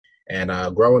And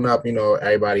growing up,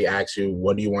 everybody asks you,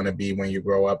 what do you want to be when you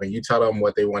grow up? And you tell them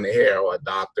what they want to hear, or a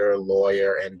doctor,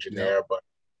 lawyer, Yep. engineer. But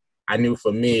I knew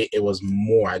for me, it was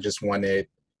more. I just wanted,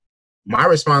 my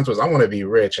response was, I want to be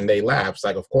rich. And they laughed. It's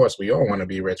like, of course, we all want to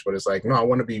be rich. But it's like, no, I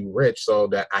want to be rich so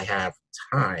that I have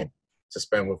time to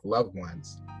spend with loved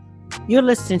ones. You're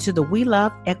listening to the We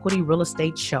Love Equity Real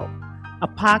Estate Show, a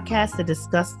podcast that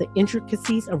discusses the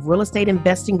intricacies of real estate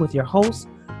investing with your host,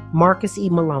 Marcus E.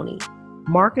 Maloney.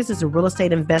 Marcus is a real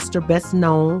estate investor best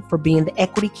known for being the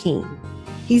equity king.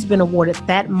 He's been awarded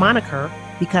that moniker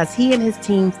because he and his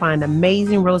team find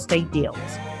amazing real estate deals.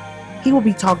 He will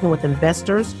be talking with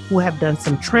investors who have done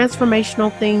some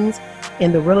transformational things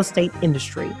in the real estate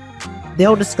industry.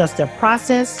 They'll discuss their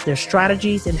process, their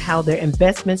strategies, and how their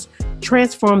investments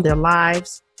transform their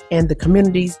lives and the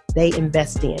communities they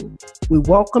invest in. We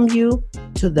welcome you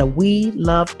to the We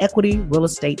Love Equity Real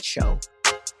Estate Show.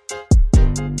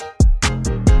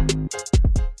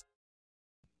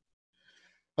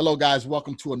 Hello, guys.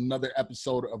 Welcome to another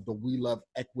episode of the We Love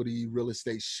Equity Real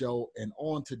Estate Show. And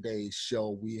on today's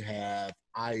show, we have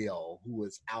Io, who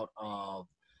is out of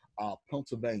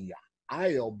Pennsylvania.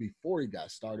 Io, before he got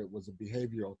started, was a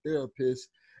behavioral therapist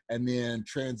and then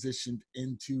transitioned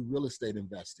into real estate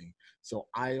investing. So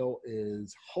Io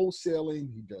is wholesaling.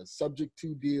 He does subject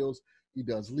to deals. He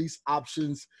does lease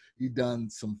options. He's done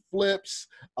some flips.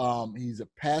 He's a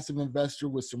passive investor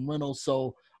with some rentals.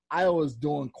 So Io is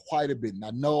doing quite a bit. And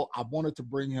I know I wanted to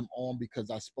bring him on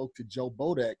because I spoke to Joe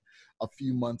Bodek a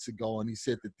few months ago, and he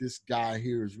said that this guy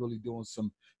here is really doing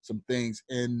some things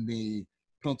in the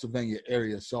Pennsylvania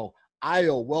area. So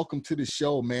Io, welcome to the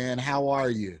show, man. How are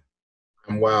you?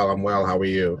 I'm well. How are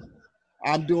you?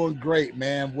 I'm doing great,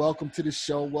 man. Welcome to the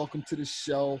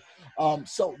show.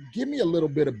 So give me a little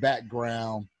bit of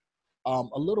background,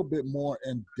 a little bit more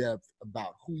in depth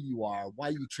about who you are, why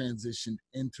you transitioned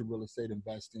into real estate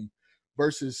investing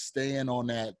versus staying on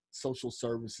that social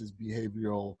services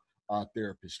behavioral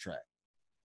therapist track.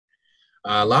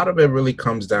 A lot of it really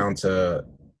comes down to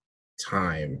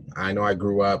time. I know I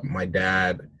grew up, my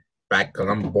dad, because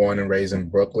I'm born and raised in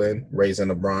Brooklyn, raised in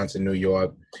the Bronx in New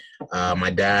York.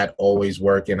 My dad always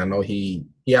working. I know he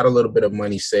had a little bit of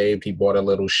money saved. He bought a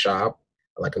little shop,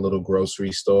 like a little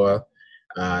grocery store.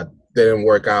 Didn't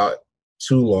work out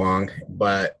too long,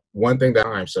 but one thing that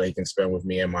time so he can spend with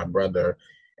me and my brother.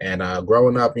 And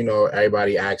growing up,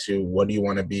 everybody asks you, what do you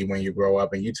want to be when you grow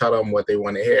up? And you tell them what they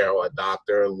want to hear, or a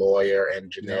doctor, lawyer,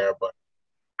 engineer. Yeah. But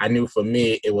I knew for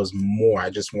me, it was more. I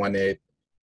just wanted,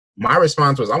 my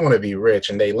response was, I want to be rich.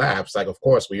 And they laughed. It's like, of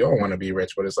course, we all want to be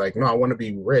rich. But it's like, no, I want to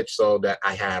be rich so that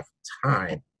I have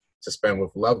time to spend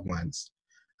with loved ones.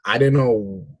 I didn't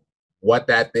know what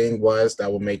that thing was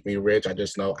that would make me rich. I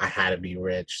just know I had to be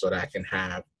rich so that I can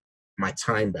have my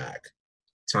time back,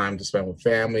 time to spend with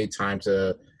family, time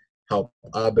to help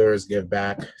others, give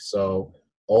back. So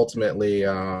ultimately,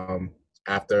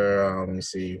 after, I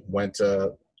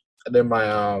did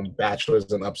my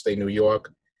bachelor's in upstate New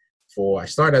York. I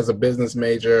started as a business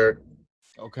major.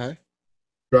 Okay.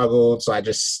 Struggled. So I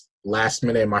just last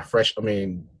minute in my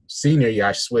senior year,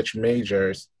 I switched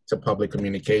majors to public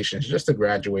communications just to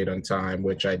graduate on time,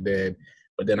 which I did.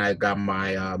 But then I got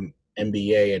my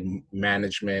MBA in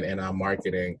management and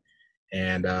marketing,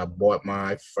 and bought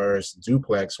my first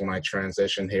duplex when I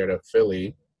transitioned here to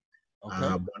Philly. Okay.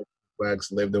 Bought a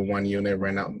duplex, lived in one unit,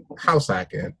 rent out, house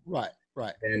hacking. Right.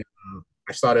 And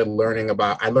I started learning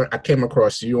I came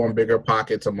across you on Bigger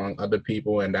Pockets among other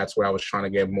people, and that's where I was trying to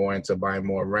get more into buying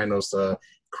more rentals to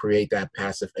create that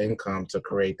passive income, to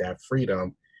create that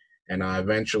freedom. And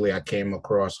eventually I came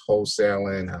across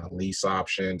wholesaling, lease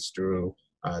options through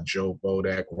Joe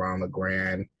Bodek, Ron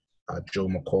LeGrand, Joe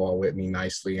McCall with me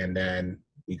nicely. And then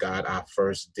we got our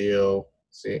first deal.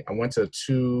 I went to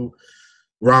 2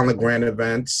 Ron LeGrand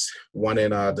events, one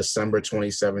in December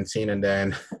 2017, and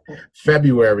then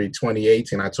February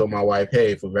 2018, I told my wife,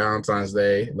 hey, for Valentine's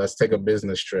Day, let's take a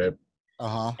business trip.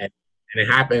 Uh-huh. And it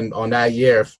happened on that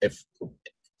year. If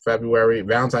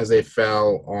Valentine's Day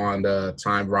fell on the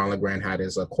time Ron LeGrand had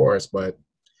his course, but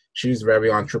she's very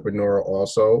entrepreneurial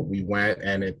also. We went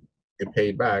and it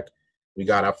paid back. We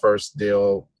got our first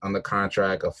deal on the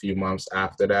contract a few months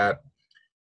after that.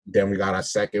 Then we got our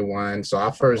second one. So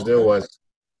our first deal was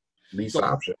lease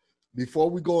option.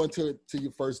 Before we go into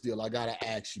your first deal, I got to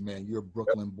ask you, man, you're a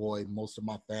Brooklyn boy. Most of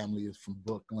my family is from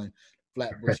Brooklyn,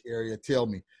 Flatbush area. Tell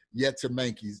me, Jets or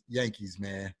Yankees,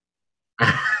 man?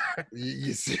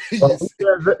 You see.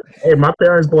 Hey, my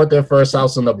parents bought their first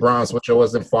house in the Bronx, which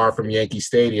wasn't far from Yankee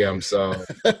Stadium. So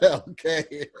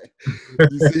okay,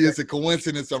 you see, it's a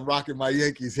coincidence I'm rocking my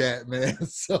Yankees hat, man.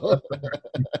 So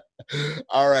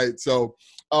All right. So,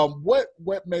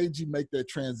 what made you make that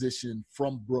transition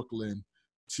from Brooklyn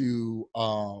to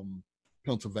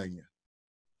Pennsylvania?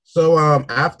 So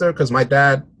after, because my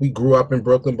dad, we grew up in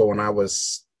Brooklyn, but when I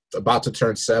was about to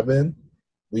turn 7,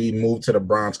 we moved to the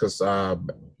Bronx because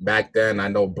back then, I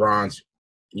know Bronx,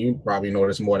 you probably know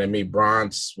this more than me,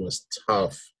 Bronx was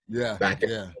tough Yeah. back in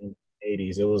the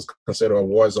 80s. It was considered a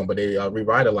war zone, but they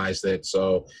revitalized it.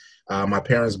 So my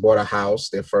parents bought a house,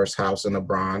 their first house in the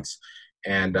Bronx,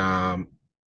 and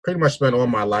pretty much spent all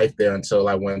my life there until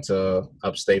I went to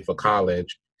upstate for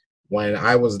college. When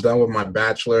I was done with my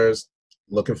bachelor's,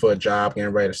 looking for a job,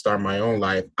 getting ready to start my own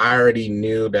life, I already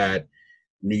knew that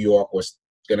New York was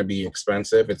going to be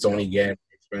expensive. It's only getting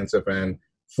expensive. And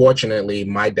fortunately,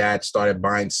 my dad started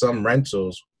buying some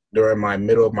rentals during my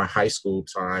middle of my high school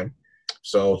time.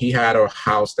 So he had a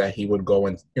house that he would go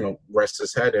and, rest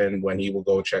his head in when he would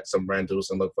go check some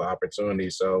rentals and look for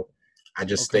opportunities. So I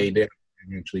just stayed there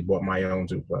and eventually bought my own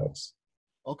duplex.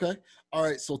 Okay. All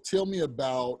right. So tell me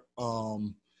about,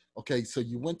 so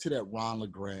you went to that Ron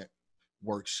LeGrant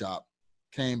workshop,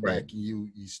 came back, and you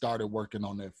started working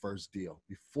on that first deal.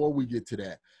 Before we get to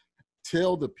that,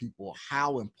 tell the people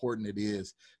how important it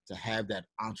is to have that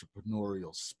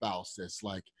entrepreneurial spouse that's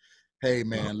like, hey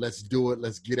man, let's do it,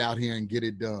 let's get out here and get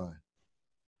it done.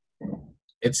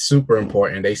 It's super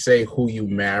important. They say who you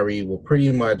marry will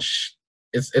pretty much,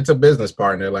 it's a business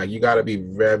partner. Like, you got to be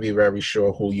very, very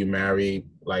sure who you marry.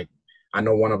 Like, I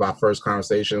know one of our first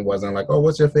conversations wasn't like, oh,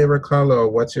 what's your favorite color? Or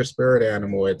what's your spirit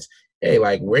animal? It's, hey,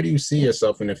 like, where do you see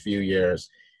yourself in a few years?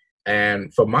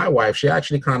 And for my wife, she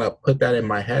actually kind of put that in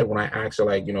my head when I asked her,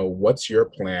 like, what's your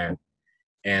plan?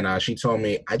 And she told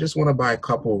me, I just want to buy a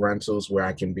couple rentals where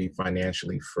I can be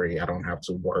financially free. I don't have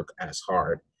to work as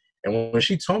hard. And when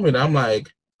she told me that, I'm like,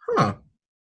 huh.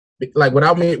 Like,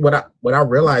 without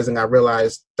realizing, I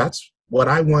realized that's what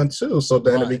I want too. So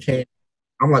then it became,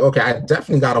 I'm like, okay, I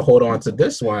definitely got to hold on to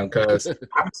this one, because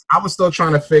I was still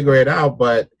trying to figure it out.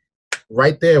 But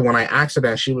right there, when I asked her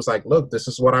that, she was like, look, this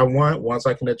is what I want. Once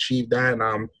I can achieve that and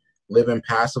I'm living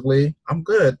passively, I'm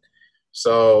good.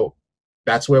 So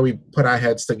that's where we put our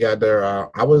heads together.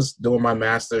 I was doing my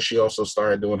master's. She also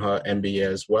started doing her MBA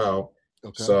as well.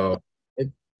 Okay. So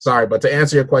sorry, but to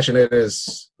answer your question, it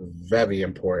is very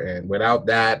important. Without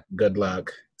that, good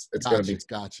luck. It's going to be.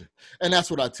 Gotcha. And that's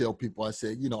what I tell people. I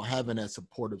said, having that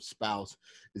supportive spouse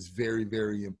is very,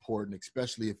 very important,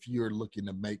 especially if you're looking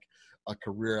to make a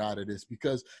career out of this,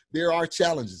 because there are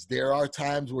challenges. There are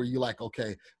times where you're like,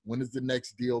 okay, when is the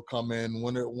next deal coming?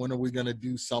 When are we going to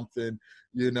do something,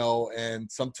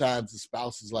 and sometimes the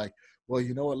spouse is like, well,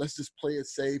 you know what, let's just play it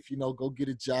safe, go get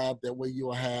a job. That way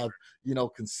you'll have,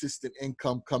 consistent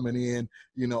income coming in,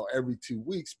 every 2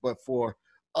 weeks. But for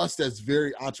us, that's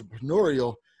very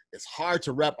entrepreneurial. It's hard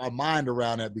to wrap our mind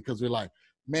around that, because we're like,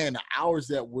 man, the hours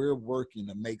that we're working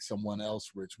to make someone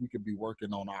else rich, we could be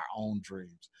working on our own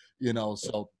dreams,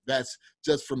 So that's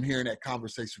just from hearing that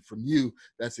conversation from you.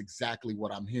 That's exactly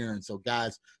what I'm hearing. So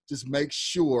guys, just make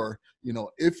sure,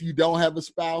 if you don't have a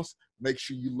spouse, make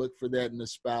sure you look for that in a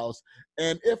spouse.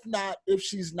 And if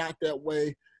she's not that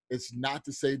way, it's not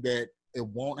to say that it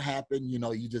won't happen.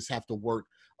 You just have to work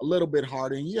a little bit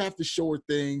harder, and you have to show her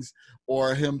things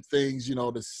or him things,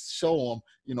 to show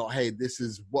them, hey, this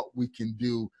is what we can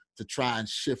do to try and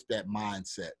shift that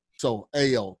mindset. So,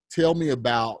 Ayo, tell me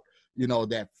about,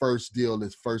 that first deal,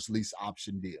 this first lease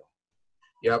option deal.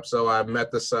 Yep. So I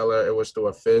met the seller. It was through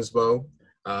a FSBO.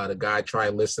 The guy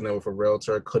tried listing it with a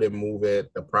realtor, couldn't move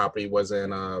it. The property was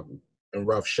in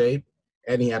rough shape,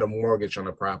 and he had a mortgage on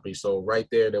the property. So right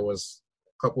there was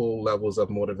a couple levels of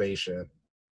motivation.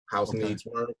 House needs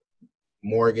work,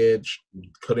 mortgage,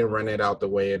 couldn't rent it out the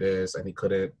way it is, and he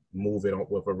couldn't move it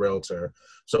with a realtor.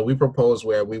 So we proposed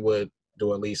where we would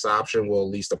do a lease option. We'll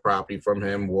lease the property from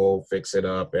him. We'll fix it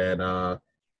up and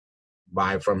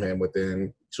buy from him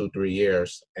within 2-3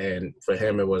 years. And for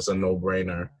him, it was a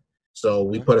no-brainer. So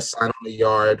we put a sign on the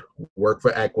yard, work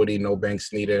for equity, no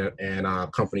banks needed, and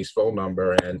company's phone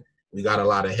number, and we got a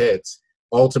lot of hits.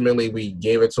 Ultimately, we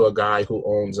gave it to a guy who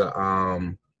owns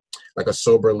a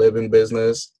sober living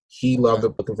business. He loved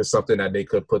it, looking for something that they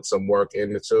could put some work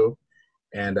into.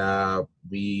 And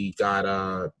we got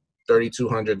a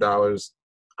 $3,200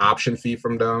 option fee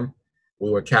from them. We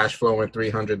were cash flowing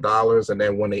 $300. And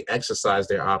then when they exercised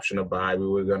their option to buy, we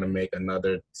were going to make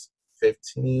another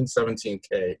 15,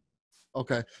 17K.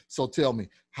 Okay. So tell me,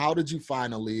 how did you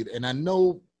find a lead? And I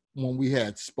know when we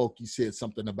had spoke, you said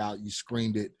something about you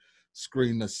screened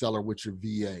the seller with your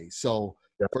VA. So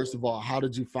first of all, how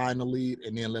did you find the lead?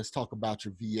 And then let's talk about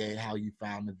your VA, how you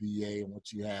found the VA and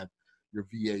what you have your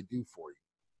VA do for you.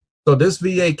 So this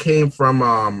VA came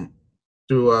from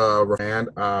through Rand.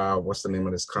 What's the name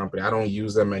of this company? I don't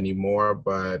use them anymore,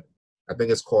 but I think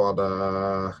it's called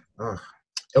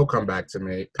it'll come back to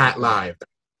me. Pat Live.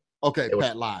 Okay,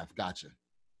 Pat Live. Gotcha.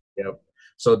 Yep.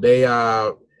 So they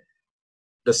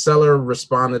the seller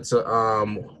responded to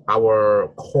our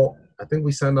call. I think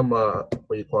we sent them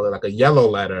like a yellow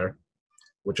letter,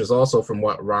 which is also from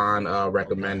what Ron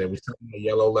recommended. We sent him a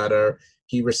yellow letter.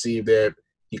 He received it.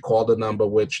 He called the number,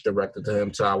 which directed to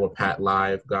him to our Pat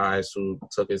Live guys, who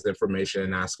took his information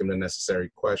and asked him the necessary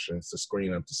questions to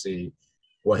screen him to see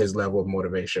what his level of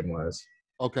motivation was.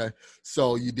 Okay,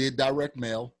 so you did direct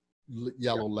mail,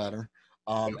 yellow letter,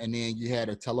 and then you had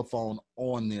a telephone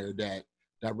on there that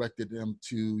directed them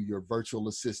to your virtual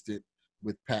assistant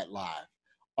with Pat Live.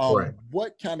 Right.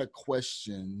 What kind of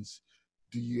questions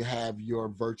do you have your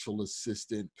virtual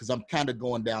assistant? Because I'm kind of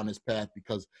going down this path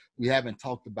because we haven't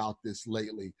talked about this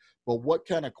lately. But what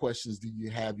kind of questions do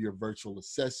you have your virtual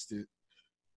assistant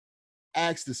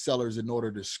ask the sellers in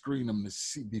order to screen them to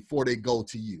see before they go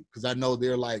to you? Because I know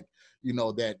they're like,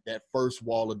 that first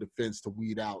wall of defense to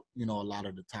weed out, a lot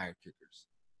of the tire kickers.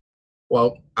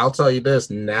 Well, I'll tell you this.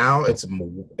 Now it's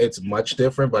much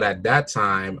different, but at that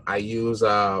time, I use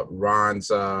Ron's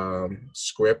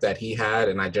script that he had,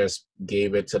 and I just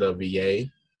gave it to the VA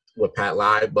with Pat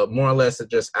Live. But more or less, it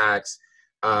just asks,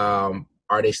 are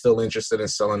they still interested in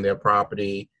selling their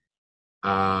property?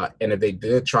 And if they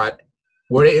did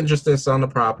were they interested in selling the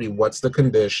property? What's the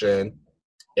condition?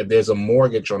 If there's a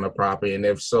mortgage on the property, and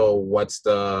if so, what's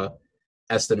the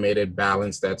estimated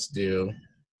balance that's due?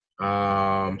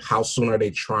 How soon are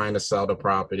they trying to sell the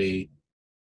property?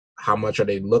 How much are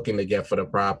they looking to get for the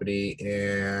property?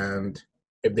 And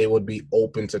if they would be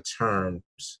open to terms.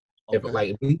 Okay.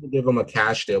 If we could give them a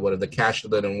cash deal, but if the cash deal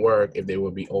didn't work, if they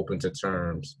would be open to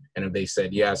terms. And if they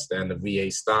said yes, then the VA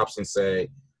stops and say,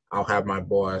 I'll have my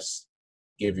boss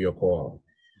give you a call.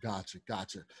 Gotcha.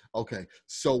 Okay.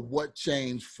 So what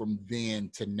changed from then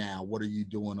to now? What are you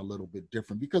doing a little bit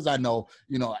different? Because I know,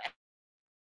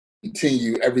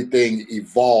 continue, everything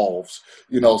evolves,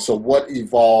 so what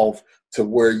evolved to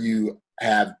where you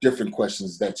have different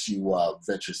questions that you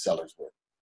vet your sellers with?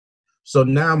 So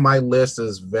now my list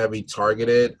is very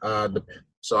targeted.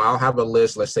 So I'll have a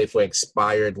list, let's say, for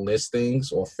expired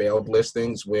listings or failed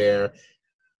listings, where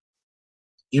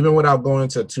even without going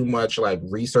into too much like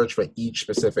research for each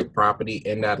specific property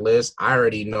in that list, I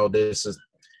already know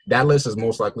that list is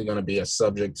most likely going to be a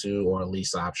subject to or a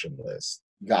lease option list.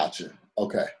 Gotcha.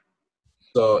 Okay.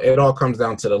 So it all comes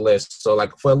down to the list. So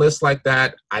like for a list like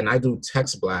that, and I do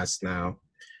text blasts now.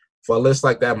 For a list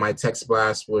like that, my text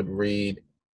blast would read,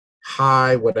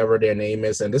 hi, whatever their name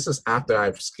is. And this is after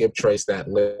I've skip traced that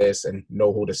list and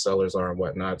know who the sellers are and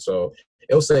whatnot. So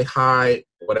it'll say, hi,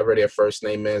 whatever their first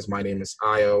name is. My name is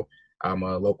Ayo. I'm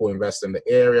a local investor in the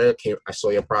area. I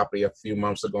saw your property a few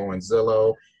months ago on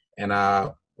Zillow, and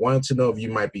I wanted to know if you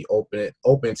might be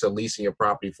open to leasing your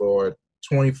property for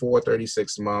 24,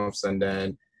 36 months and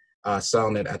then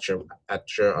selling it at your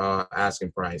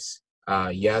asking price.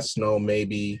 Yes, no,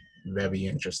 maybe, very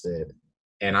interested.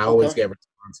 And I always get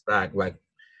response back. Like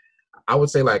I would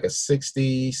say like a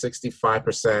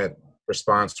 65%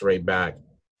 response rate back.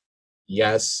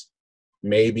 Yes,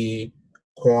 maybe,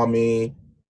 call me,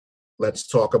 let's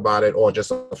talk about it, or just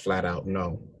a flat out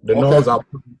no. The no's I'll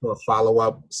put into a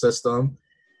follow-up system.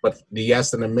 But the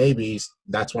yes and the maybes,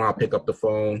 that's when I'll pick up the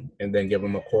phone and then give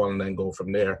them a call and then go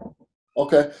from there.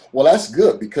 Okay. Well, that's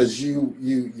good because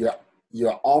you're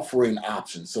offering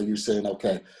options. So you're saying,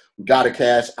 okay, we got a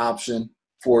cash option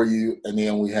for you, and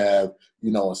then we have,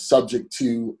 a subject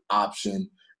to option.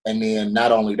 And then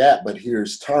not only that, but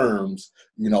here's terms,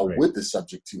 right, with the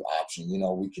subject to option.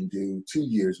 We can do 2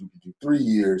 years, we can do 3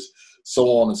 years,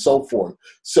 so on and so forth.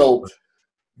 So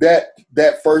that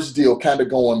first deal, kind of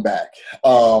going back,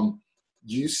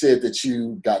 you said that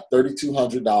you got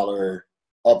 $3,200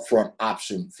 upfront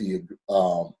option fee.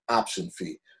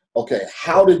 Okay,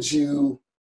 how did you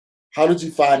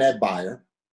find that buyer,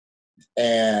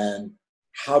 and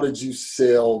how did you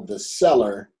sell the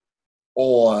seller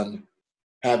on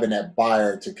having that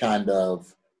buyer to kind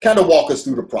of walk us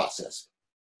through the process?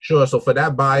 Sure. So for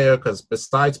that buyer, because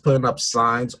besides putting up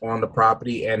signs on the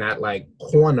property and at like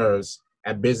corners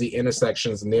at busy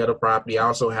intersections near the property, I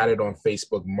also had it on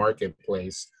Facebook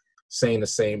Marketplace saying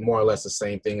more or less the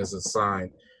same thing as a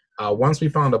sign. Once we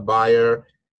found a buyer,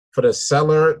 for the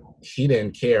seller, he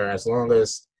didn't care as long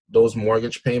as those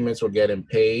mortgage payments were getting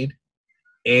paid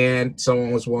and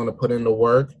someone was willing to put in the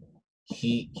work.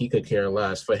 He could care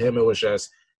less. For him, it was just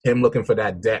him looking for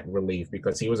that debt relief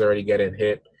because he was already getting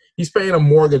hit. he's paying a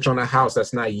mortgage on a house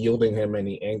that's not yielding him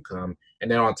any income.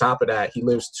 And then on top of that, he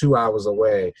lives 2 hours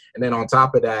away. And then on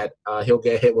top of that, he'll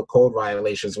get hit with code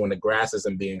violations when the grass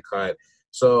isn't being cut.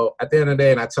 So at the end of the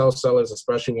day, and I tell sellers,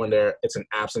 especially when it's an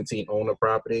absentee owner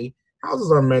property,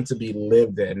 houses are meant to be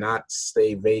lived in, not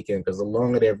stay vacant, because the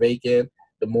longer they're vacant,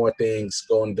 the more things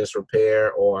go in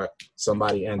disrepair or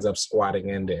somebody ends up squatting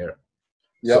in there.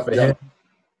 So for him,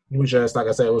 it was just, like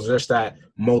I said, it was just that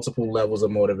multiple levels of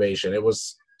motivation.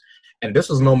 And this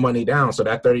was no money down. So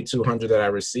that $3,200 that I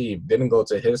received didn't go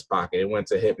to his pocket. It went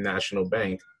to Hip National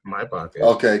Bank, my pocket.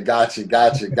 Okay, gotcha.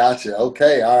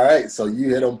 Okay, all right. So you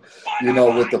hit him,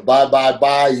 with the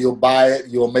buy. You'll buy it.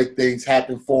 You'll make things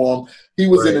happen for him. He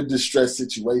was in a distressed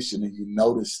situation, and you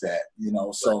noticed that.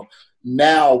 So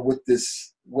now with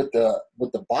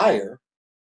the buyer,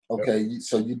 okay.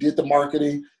 So you did the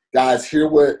marketing, guys. Hear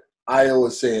what Io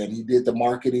is saying. He did the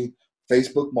marketing,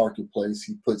 Facebook Marketplace.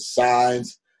 He put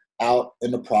signs out in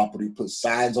the property, put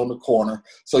signs on the corner.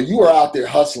 So you were out there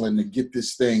hustling to get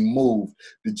this thing moved.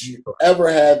 Did you ever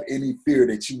have any fear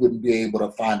that you wouldn't be able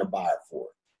to find a buyer for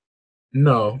it?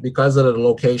 No, because of the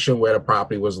location where the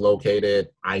property was located,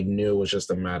 I knew it was just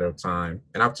a matter of time.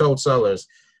 And I've told sellers,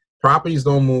 properties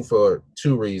don't move for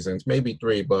 2 reasons, maybe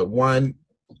 3, but 1,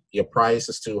 your price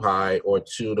is too high, or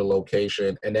 2, the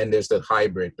location, and then there's the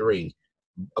hybrid, 3,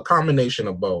 a combination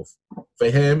of both.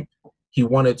 For him, he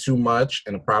wanted too much,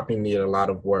 and the property needed a lot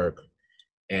of work,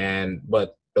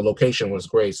 but the location was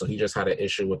great, so he just had an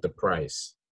issue with the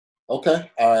price. Okay,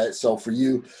 all right. So for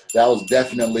you, that was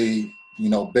definitely,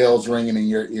 bells ringing in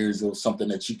your ears. It was something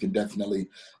that you can definitely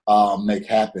make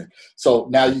happen. So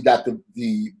now you got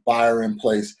the buyer in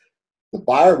place. The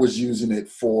buyer was using it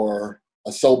for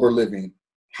a sober living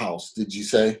house, did you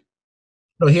say?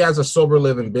 No, he has a sober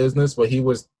living business, but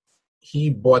he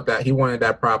bought that. He wanted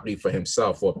that property for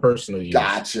himself, for personal use.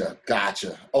 Gotcha.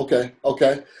 Okay.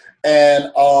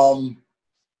 And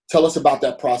tell us about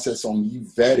that process on you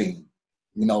vetting,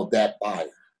 that buyer.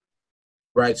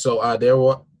 Right. So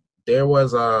there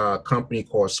was a company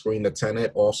called Screen the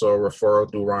Tenant, also a referral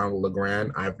through Ron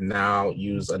LeGrand. I've now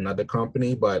used another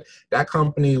company, but that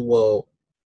company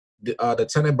the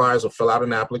tenant buyers will fill out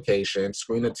an application.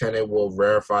 Screen the Tenant will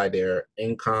verify their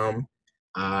income.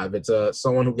 If it's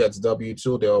someone who gets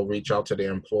W-2, they'll reach out to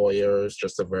their employers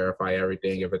just to verify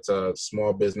everything. If it's a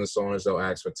small business owners, they'll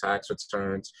ask for tax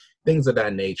returns, things of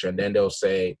that nature. And then they'll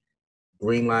say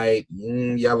green light,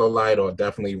 yellow light, or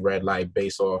definitely red light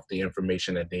based off the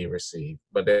information that they receive.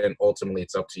 But then ultimately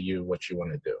it's up to you what you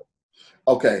want to do.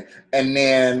 Okay. And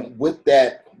then with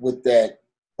that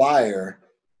buyer,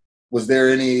 was there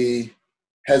any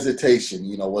hesitation?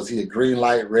 Was he a green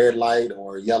light, red light,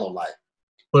 or yellow light?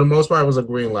 For the most part, it was a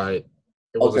green light.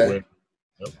 It was a green.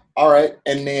 Yep. All right.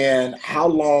 And then how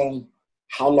long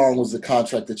was the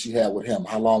contract that you had with him?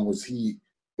 How long was he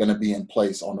going to be in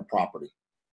place on the property?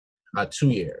 2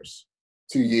 years.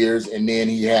 2 years. And then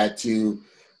he had to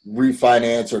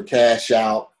refinance or cash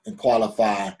out and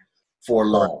qualify for a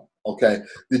loan. Okay.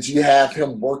 Did you have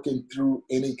him working through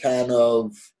any kind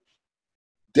of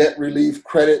debt relief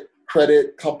credit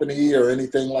company or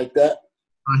anything like that?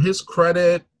 His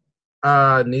credit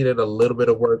needed a little bit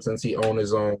of work since he owned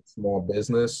his own small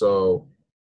business. So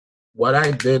what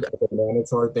I did as a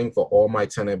mandatory thing for all my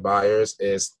tenant buyers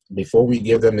is before we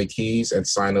give them the keys and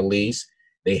sign a lease,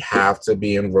 they have to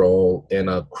be enrolled in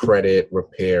a credit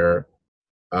repair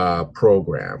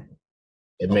program.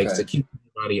 It makes to keep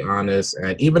everybody honest.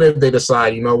 And even if they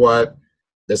decide, you know what,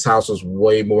 this house was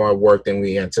way more work than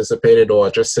we anticipated, or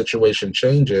just situation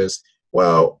changes,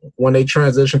 well, when they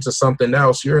transition to something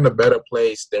else, you're in a better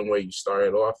place than where you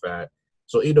started off at.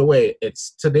 So either way,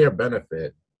 it's to their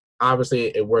benefit. Obviously,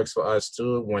 it works for us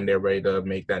too when they're ready to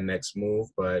make that next move,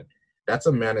 but that's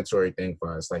a mandatory thing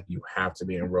for us. Like, you have to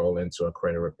be enrolled into a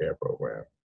credit repair program.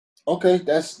 Okay,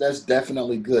 that's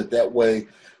definitely good. That way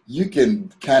you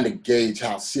can kind of gauge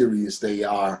how serious they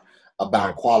are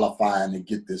about qualifying to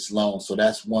get this loan. So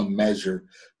that's one measure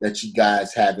that you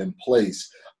guys have in place.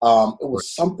 It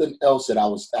was something else that I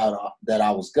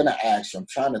was going to ask you. I'm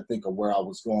trying to think of where I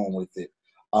was going with it.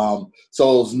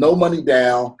 So it was no money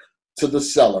down to the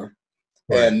seller,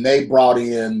 and they brought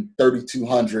in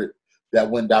 $3,200 that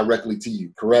went directly to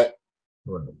you, correct?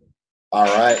 Right. All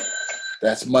right.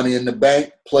 That's money in the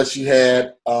bank. Plus you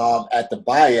had at the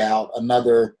buyout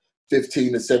another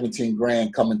 15 to 17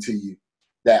 grand coming to you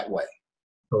that way.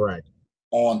 Correct.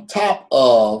 On top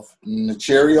of, the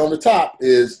cherry on the top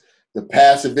is the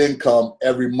passive income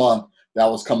every month that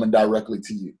was coming directly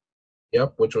to you.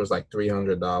 Yep, which was like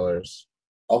 $300.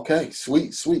 Okay,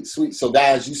 sweet. So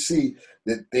guys, you see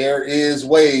that there is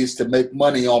ways to make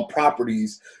money on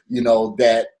properties,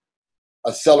 that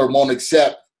a seller won't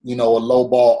accept, a low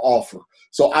ball offer.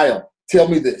 So Ayo, tell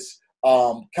me this,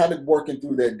 kind of working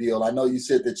through that deal. I know you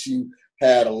said that you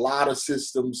had a lot of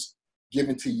systems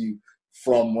given to you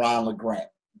from Ron LeGrant.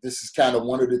 This is kind of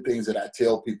one of the things that I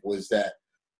tell people is that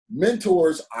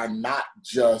mentors are not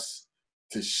just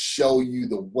to show you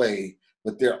the way,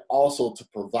 but they're also to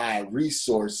provide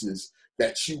resources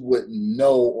that you wouldn't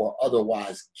know or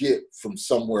otherwise get from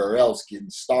somewhere else getting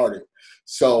started.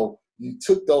 So you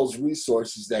took those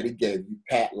resources that he gave you,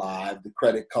 Pat Live, the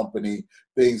credit company,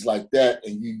 things like that,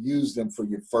 and you used them for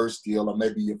your first deal or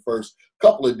maybe your first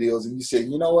couple of deals, and you said,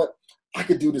 you know what, I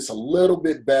could do this a little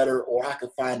bit better, or I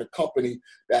could find a company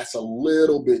that's a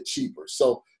little bit cheaper.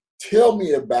 So tell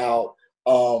me about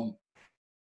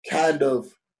kind of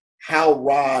how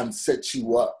Ron set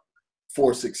you up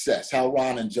for success, how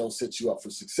Ron and Joe set you up for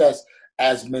success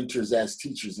as mentors, as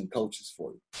teachers and coaches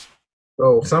for you.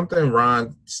 So something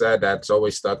Ron said that's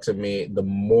always stuck to me,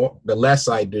 the less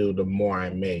I do, the more I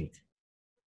make.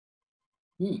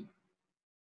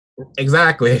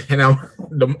 Exactly. And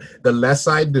the less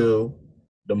I do,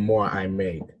 the more I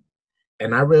make.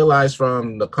 And I realized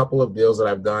from the couple of deals that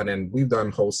I've done, and we've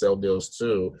done wholesale deals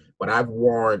too, but I've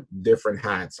worn different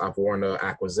hats. I've worn the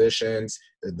acquisitions,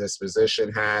 the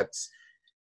disposition hats,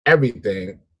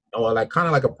 everything, or like kind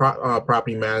of like a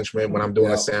property management when I'm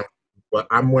doing a sample. But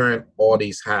I'm wearing all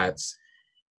these hats,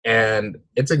 and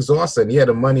it's exhausting. Yeah,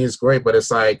 the money is great, but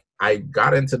it's like I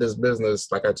got into this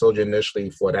business, like I told you initially,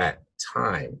 for that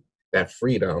time, that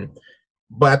freedom.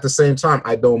 But at the same time,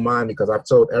 I don't mind, because I've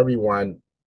told everyone,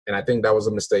 and I think that was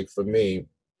a mistake for me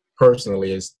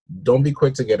personally, is don't be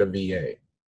quick to get a VA.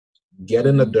 Get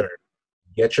in the dirt.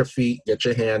 Get your feet, get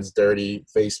your hands dirty,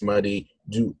 face muddy,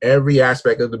 do every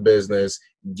aspect of the business,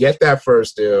 get that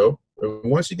first deal. And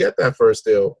once you get that first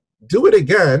deal, do it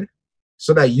again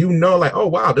so that you know, like, oh,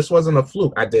 wow, this wasn't a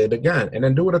fluke. I did it again. And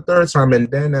then do it a third time.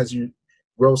 And then as you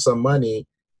grow some money,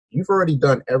 you've already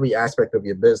done every aspect of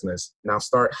your business. Now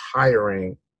start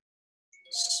hiring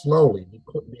slowly.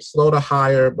 Be slow to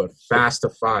hire, but fast to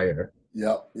fire.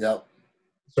 Yep.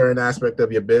 Certain aspect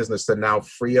of your business to now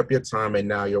free up your time, and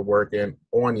now you're working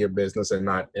on your business and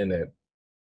not in it.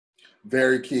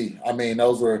 Very key. I mean,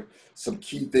 those were some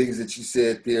key things that you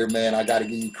said there, man. I got to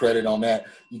give you credit on that.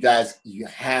 You guys, you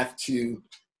have to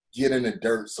get in the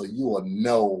dirt so you will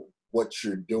know what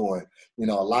you're doing. A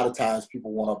lot of times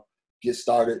people want to get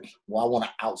started. Well, I want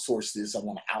to outsource this. I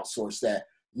want to outsource that.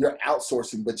 You're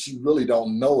outsourcing, but you really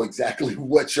don't know exactly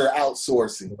what you're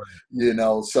outsourcing,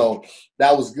 so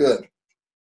that was good.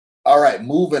 All right,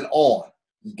 moving on.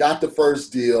 You got the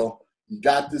first deal. You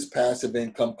got this passive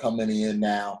income coming in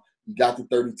now. You got the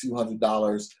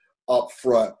 $3,200 up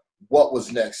front. What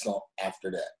was next after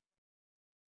that?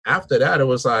 After that, it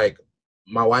was like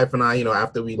my wife and I,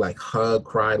 after we like hugged,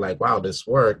 cried, like, wow, this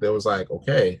worked. It was like,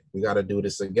 okay, we got to do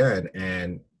this again.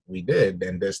 And we did.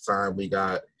 And this time we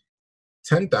got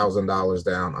 $10,000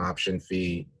 down option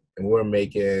fee. And we were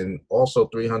making also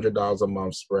 $300 a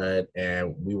month spread.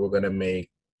 And we were going to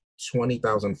make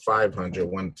 $20,500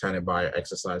 when tenant buyer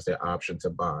exercised their option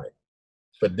to buy.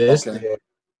 But this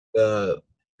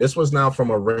this was now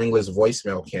from a ringless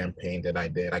voicemail campaign that I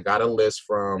did. I got a list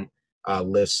from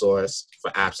ListSource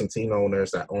for absentee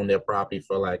owners that own their property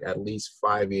for like at least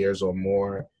 5 years or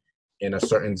more in a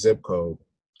certain zip code.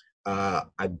 I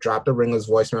dropped a ringless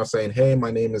voicemail saying, hey,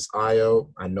 my name is Ayo.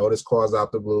 I know this call's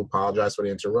out the blue. Apologize for the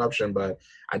interruption, but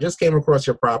I just came across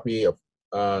your property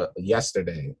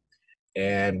yesterday.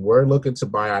 And we're looking to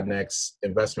buy our next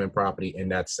investment property in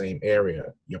that same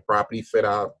area. Your property fit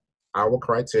out our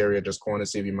criteria. Just calling to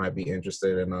see if you might be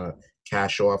interested in a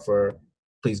cash offer.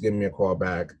 Please give me a call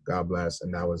back. God bless.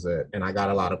 And that was it. And I got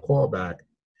a lot of call back.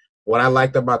 What I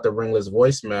liked about the ringless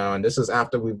voicemail, and this is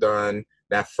after we've done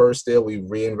that first deal, we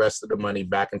reinvested the money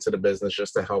back into the business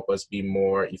just to help us be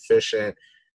more efficient.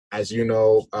 As you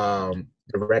know,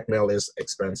 direct mail is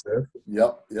expensive.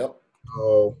 Yep.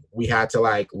 So we had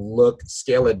to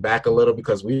scale it back a little,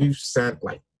 because we've sent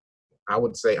I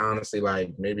would say honestly,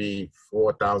 maybe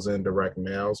 4,000 direct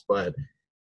mails, but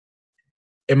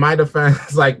in my defense,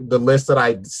 the list that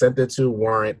I sent it to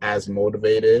weren't as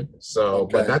motivated. So,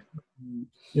 But that's,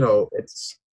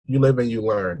 it's, you live and you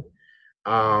learn.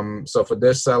 So for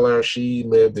this seller, she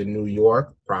lived in New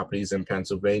York, properties in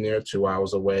Pennsylvania, 2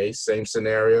 hours away, same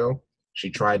scenario.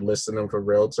 She tried listing them for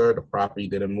realtor. The property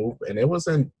didn't move, and it was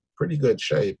in pretty good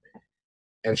shape,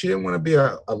 and she didn't want to be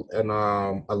a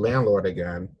landlord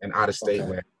again, an out-of-state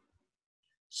landlord.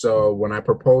 So when I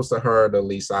proposed to her the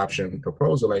lease option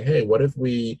proposal, like, hey, what if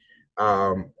we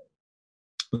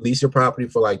lease your property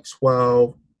for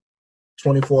 12,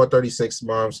 24, 36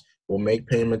 months? We'll make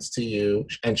payments to you.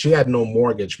 And she had no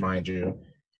mortgage, mind you.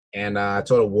 And I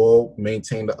told her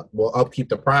we'll upkeep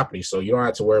the property. So you don't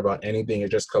have to worry about anything. You're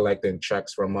just collecting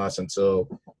checks from us until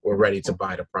we're ready to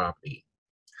buy the property.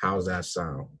 How's that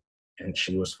sound? And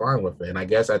she was fine with it. And I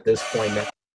guess at this point,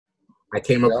 I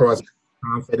came across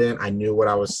confident. I knew what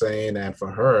I was saying. And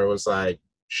for her, it was like,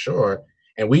 sure.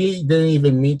 And we didn't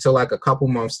even meet till like a couple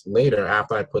months later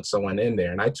after I put someone in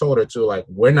there. And I told her too, like,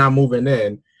 we're not moving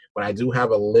in, but I do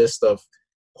have a list of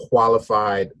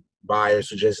qualified buyers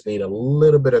who just need a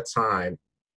little bit of time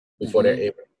before they're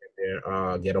able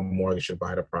to get a mortgage to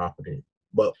buy the property.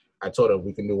 But I told her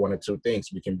we can do one of two things.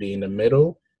 We can be in the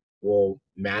middle. We'll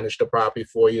manage the property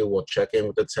for you. We'll check in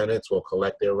with the tenants. We'll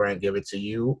collect their rent, give it to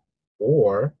you.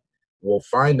 Or we'll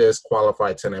find this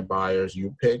qualified tenant buyers.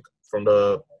 You pick from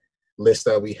the list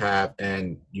that we have,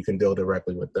 and you can deal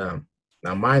directly with them.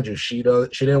 Now, mind you, she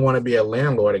didn't want to be a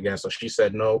landlord again, so she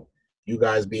said, no, you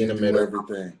guys be in the middle.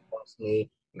 Everything.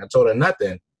 And I told her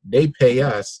nothing. They pay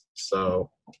us,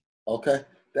 so. Okay.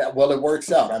 Well, it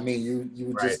works out. I mean, you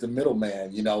were just the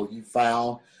middleman. You know, you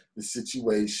found the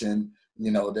situation, you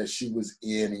know, that she was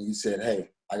in, and you said, hey,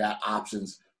 I got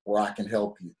options where I can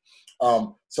help you.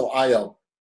 So Ayo,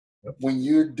 when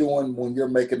you're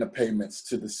making the payments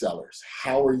to the sellers,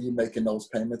 how are you making those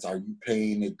payments? Are you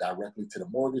paying it directly to the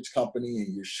mortgage company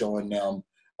and you're showing them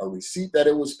a receipt that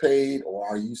it was paid, or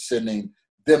are you sending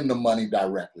them the money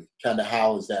directly? Kind of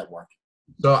how is that working?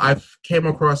 So I came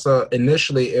across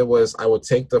initially it was I would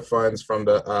take the funds from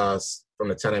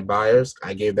the tenant buyers.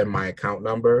 I gave them my account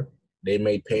number. They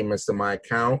made payments to my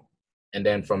account. And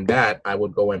then from that, I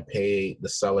would go and pay the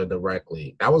seller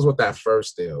directly. That was with that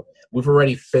first deal. We've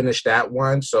already finished that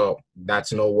one, so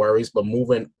that's no worries. But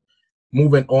moving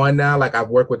on now, like I've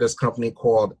worked with this company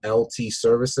called LT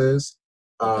Services.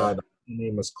 The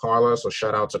name is Carla, so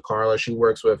shout out to Carla. She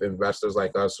works with investors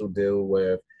like us who deal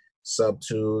with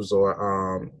sub-twos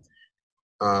or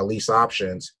lease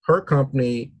options. Her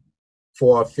company,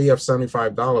 for a fee of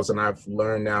 $75, and I've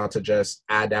learned now to just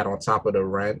add that on top of the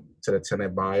rent to the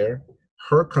tenant buyer.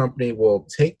 Her company will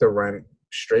take the rent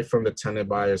straight from the tenant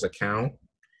buyer's account.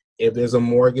 If there's a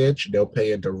mortgage, they'll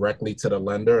pay it directly to the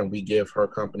lender, and we give her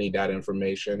company that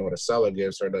information, or the seller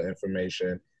gives her the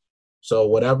information. So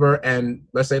whatever, and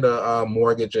let's say the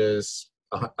mortgage is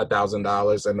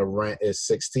 $1,000 and the rent is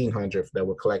 $1,600 that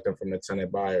we're collecting from the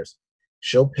tenant buyers.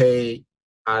 She'll pay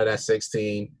out of that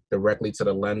 16 directly to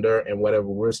the lender, and whatever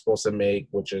we're supposed to make,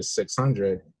 which is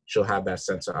 $600, she'll have that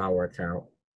sent to our account.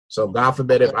 So God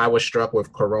forbid if I was struck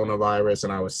with coronavirus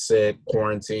and I was sick,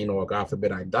 quarantined, or God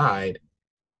forbid I died,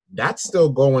 that's still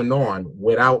going on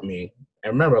without me.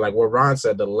 And remember, like what Ron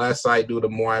said, the less I do, the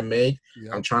more I make.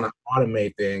 Yeah. I'm trying to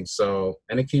automate things,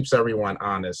 and it keeps everyone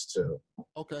honest too.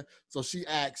 Okay, so she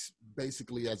acts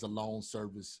basically as a loan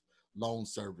servicer.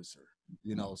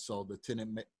 You know, so the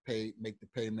tenant make the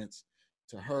payments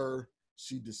to her.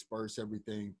 She disperse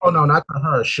everything. Oh no, not to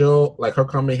her. She'll her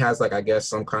company has I guess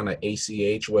some kind of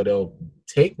ACH where they'll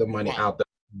take the money out the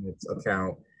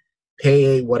account,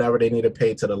 pay whatever they need to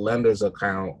pay to the lender's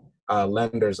account,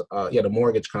 the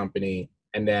mortgage company,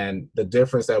 and then the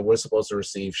difference that we're supposed to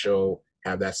receive, she'll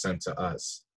have that sent to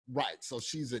us. Right. So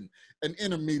she's an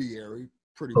intermediary.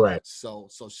 Pretty Correct. much.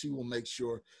 So she will make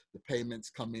sure the payments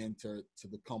come in to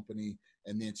the company,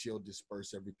 and then she'll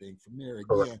disperse everything from there. Again,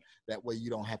 correct. That way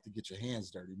you don't have to get your hands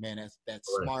dirty. Man, that's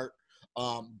smart.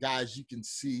 Guys, you can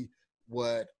see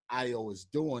what Ayo is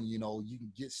doing. You know, you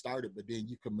can get started, but then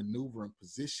you can maneuver and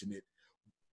position it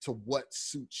to what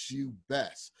suits you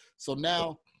best. So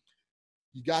now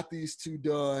you got these two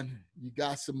done. You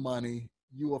got some money.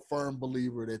 You a firm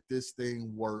believer that this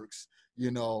thing works.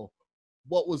 You know,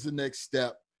 what was the next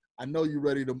step? I know you're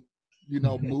ready to,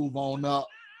 move on up.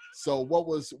 So what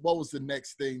was the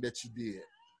next thing that you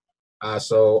did?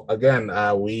 So again,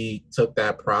 we took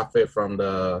that profit from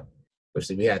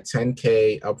we had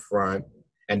 $10K up front,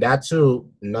 and that too,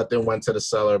 nothing went to the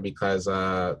seller because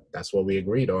that's what we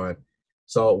agreed on.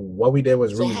 So what we did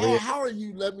was how are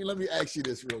you? Let me ask you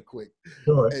this real quick.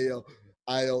 Sure. Hey,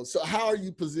 Ayo, so how are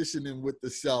you positioning with the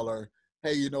seller?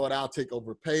 Hey, you know what? I'll take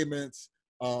over payments.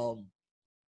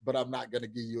 But I'm not going to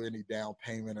give you any down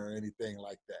payment or anything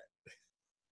like that.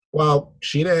 Well,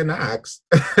 she didn't ask.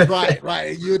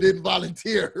 Right. You didn't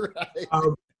volunteer,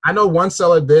 right? I know one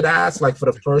seller did ask,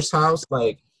 for the first house,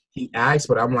 he asked,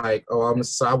 but I'm like,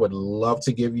 I would love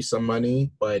to give you some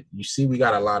money, but you see, we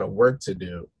got a lot of work to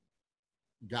do.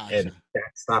 Gotcha. And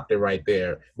that stopped it right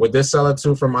there. With this seller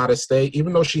too from out of state,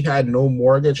 even though she had no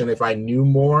mortgage, and if I knew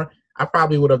more, I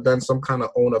probably would have done some kind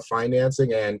of owner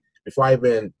financing. And before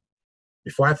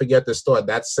I forget the story,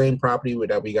 that same property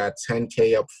that we got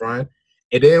 $10K up front,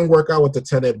 It didn't work out with the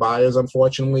tenant buyers,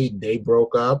 unfortunately. They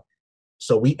broke up.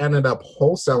 So we ended up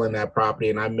wholesaling that property,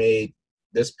 and I made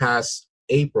this past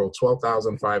April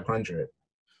 $12,500.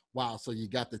 Wow. So you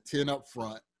got the 10 up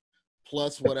front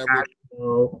plus whatever.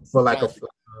 For like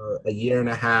Right. a year and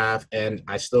a half, and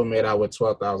I still made out with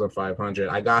 $12,500.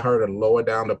 I got her to lower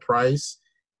down the price,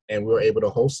 and we were able to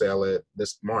wholesale it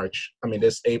this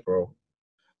April.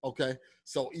 Okay.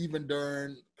 So even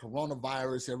during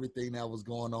coronavirus, everything that was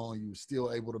going on, you were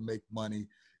still able to make money,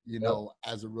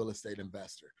 as a real estate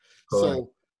investor. Correct.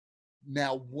 So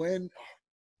now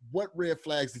what red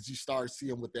flags did you start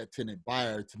seeing with that tenant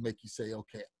buyer to make you say,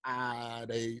 okay,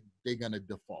 they're gonna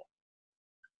default?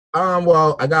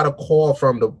 Well, I got a call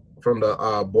from the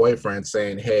boyfriend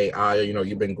saying, "Hey,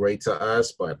 you've been great to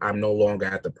us, but I'm no longer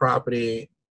at the property.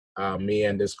 Me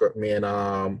and his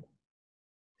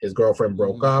girlfriend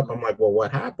broke up." I'm like, "Well,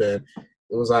 what happened?"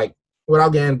 It was like,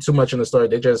 without getting too much in the story,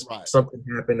 something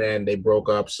happened and they broke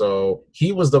up. So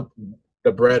he was the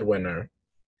breadwinner.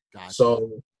 Gotcha.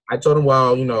 So I told him,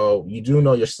 well, you do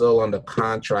know you're still under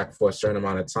contract for a certain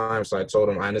amount of time. So I told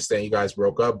him, I understand you guys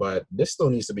broke up, but this still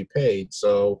needs to be paid.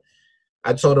 So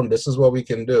I told him, this is what we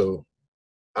can do.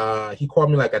 He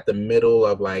called me like at the middle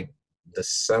of like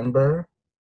December.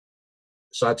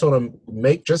 So I told him,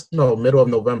 middle of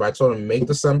November. I told him, make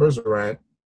December's rent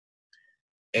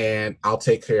and I'll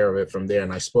take care of it from there.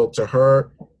 And I spoke to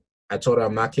her. I told her,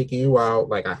 I'm not kicking you out.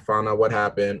 Like, I found out what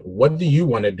happened. What do you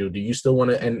want to do? Do you still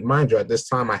want to? And mind you, at this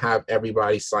time, I have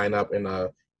everybody sign up in a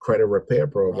credit repair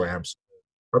program.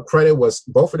 Right. So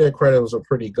both of their credits were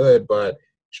pretty good, but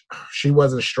she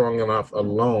wasn't strong enough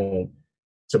alone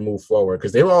to move forward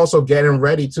because they were also getting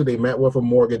ready too. They met with a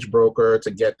mortgage broker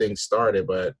to get things started,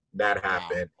 but that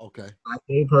happened. Wow. Okay. I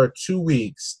gave her 2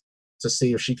 weeks to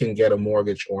see if she can get a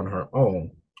mortgage on her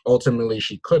own. Ultimately,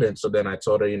 she couldn't. So then I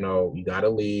told her, you got to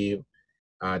leave.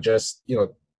 Just,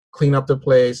 clean up the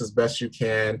place as best you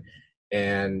can.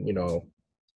 And,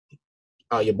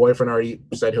 your boyfriend already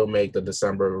said he'll make the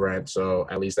December rent. So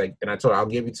at least and I told her, I'll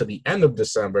give you to the end of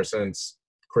December since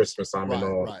Christmas time and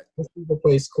all. Right. Let's keep the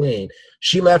place clean.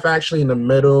 She left actually in the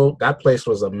middle. That place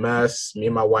was a mess. Me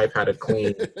and my wife had to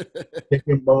clean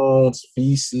chicken bones,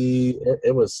 feces.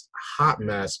 It was a hot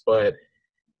mess, but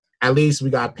at least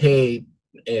we got paid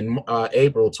in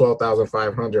April,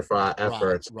 $12,500 for our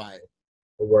efforts. Right.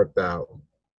 It worked out.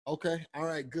 Okay. All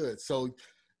right. Good. So,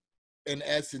 in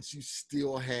essence, you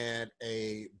still had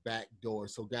a back door.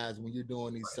 So, guys, when you're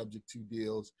doing these subject to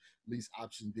deals, lease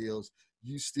option deals,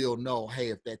 you still know, hey,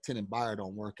 if that tenant buyer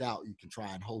don't work out, you can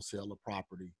try and wholesale a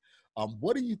property.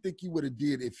 What do you think you would have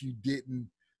did if you didn't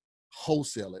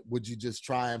wholesale it? Would you just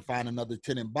try and find another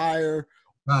tenant buyer?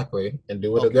 Exactly, and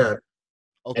do it again.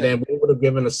 Okay. And then we would have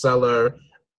given the seller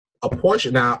a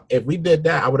portion. Now, if we did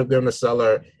that, I would have given the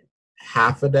seller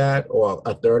half of that or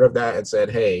a third of that and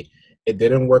said, hey, it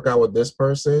didn't work out with this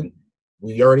person.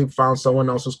 We already found someone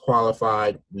else who's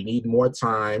qualified. We need more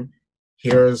time.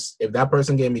 If that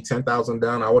person gave me $10,000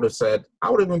 down, I would have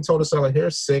even told the seller,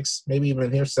 here's $6,000, maybe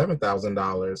even here's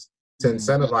 $7,000 to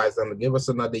incentivize them to give us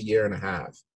another year and a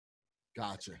half.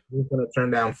 Gotcha. Who's going to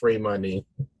turn down free money?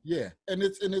 Yeah, and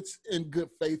it's in good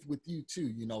faith with you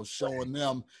too, showing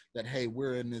them that, hey,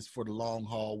 we're in this for the long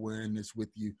haul. We're in this with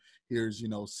you. Here's,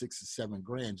 $6 or $7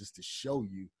 grand just to show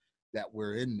you that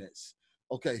we're in this.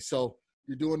 Okay, so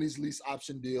you're doing these lease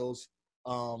option deals.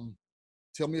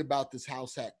 Tell me about this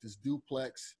house hack, this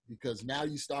duplex, because now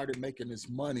you started making this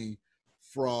money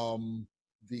from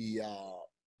the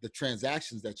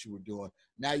transactions that you were doing.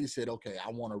 Now you said, okay, I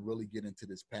want to really get into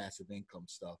this passive income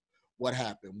stuff. What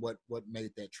happened? What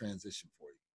made that transition for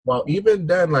you? Well, even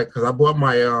then, because I bought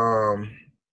my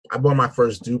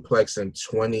first duplex in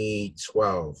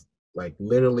 2012. Like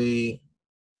literally,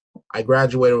 I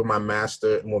graduated with my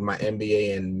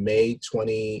MBA in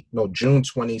June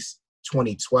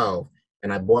 2012,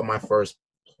 and I bought my first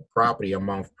property a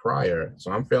month prior.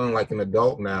 So I'm feeling like an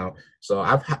adult now. So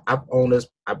I've owned this.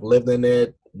 I've lived in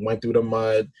it. Went through the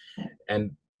mud,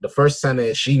 and the first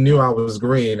tenant, she knew I was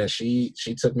green, and she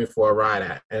took me for a ride.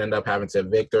 I ended up having to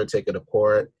evict her, take her to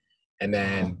court, and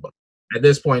then at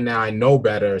this point now I know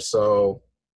better. So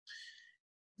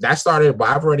that started, but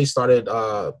I've already started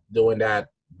doing that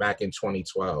back in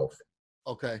 2012.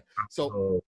 Okay,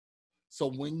 so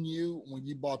when you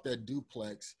bought that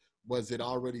duplex, was it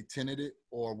already tenanted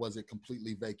or was it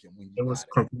completely vacant when you got it? It was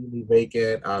completely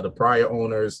vacant. The prior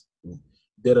owners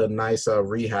did a nice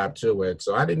rehab to it.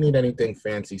 So I didn't need anything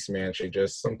fancy smanchy,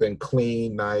 just something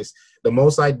clean, nice. The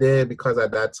most I did, because at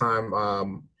that time,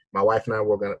 my wife and I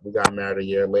we got married a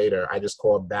year later, I just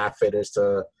called bath fitters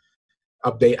to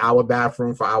update our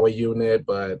bathroom for our unit,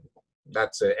 but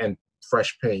that's it. And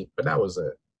fresh paint, but that was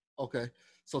it. Okay.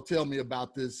 So tell me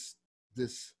about this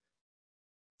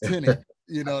tenant,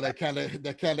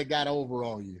 that kind of got over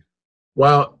on you.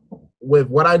 Well, with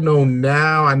what I know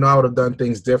now, I know I would have done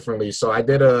things differently. So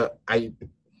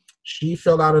she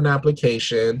filled out an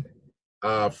application.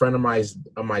 A friend of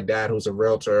my dad, who's a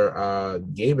realtor,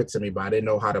 gave it to me, but I didn't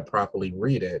know how to properly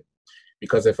read it.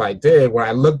 Because if I did, when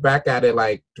I look back at it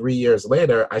like 3 years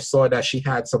later, I saw that she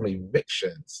had some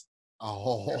evictions.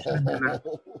 Oh, yeah,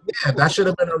 that should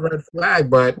have been a red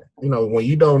flag. But, when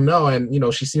you don't know,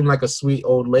 and, she seemed like a sweet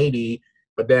old lady,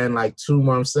 but then like 2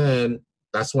 months in,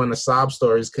 that's when the sob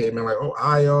stories came in, like, oh,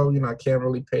 I can't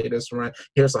really pay this rent.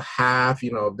 Here's a half,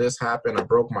 this happened. I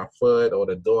broke my foot, or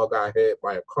the dog got hit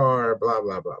by a car, blah,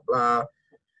 blah, blah, blah.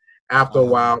 After a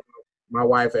while, my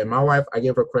wife, I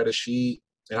give her credit.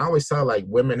 And I always tell, like,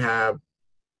 women have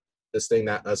this thing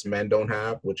that us men don't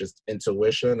have, which is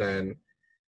intuition. And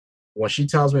when she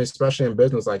tells me, especially in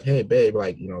business, like, hey, babe,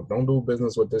 like, don't do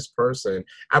business with this person.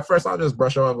 At first, I'll just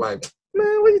brush her off like,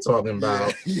 man, what are you talking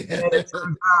about? Yeah. And it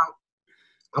turns out,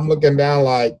 I'm looking down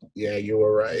like, yeah, you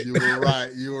were right. You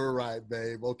were right,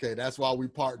 babe. Okay, that's why we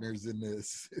partners in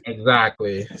this.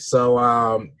 Exactly. So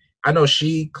I know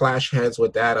she clashed heads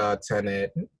with that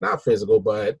tenant, not physical,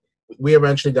 but we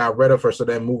eventually got rid of her. So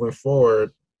then moving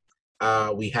forward,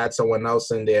 we had someone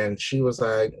else in there, and she was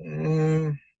like,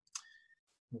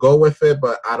 go with it,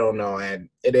 but I don't know. And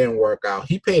it didn't work out.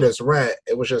 He paid his rent.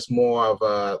 It was just more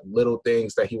of little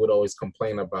things that he would always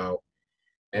complain about.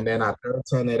 And then our third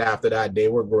tenant after that, they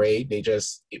were great.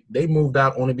 They moved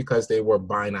out only because they were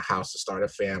buying a house to start a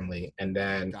family. And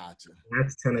then Gotcha. The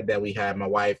next tenant that we had, my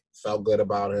wife felt good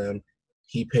about him.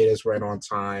 He paid his rent on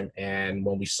time. And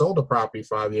when we sold the property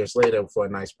 5 years later for a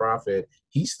nice profit,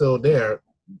 he's still there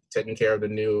taking care of the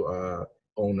new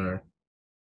owner.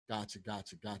 Gotcha.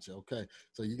 Okay.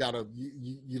 So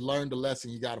you learned the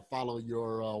lesson. You got to follow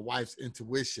your wife's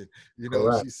intuition.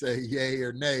 Correct. She say yay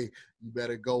or nay, you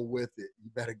better go with it.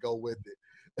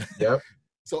 Yep.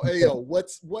 So, Ayo,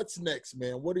 what's next,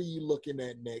 man? What are you looking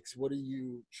at next? What are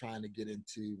you trying to get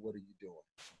into? What are you doing?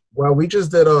 Well, we just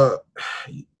did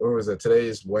today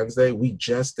is Wednesday. We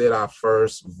just did our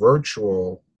first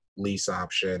virtual lease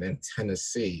option in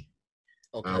Tennessee.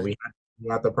 Okay. We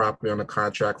got the property on a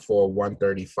contract for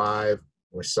 $135,000.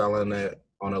 We're selling it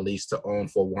on a lease to own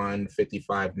for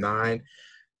 $155,900.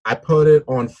 I put it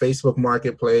on Facebook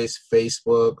Marketplace,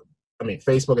 Facebook and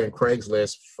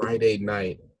Craigslist Friday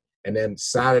night. And then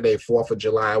Saturday, 4th of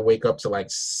July, I wake up to like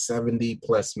 70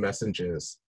 plus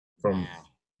messages from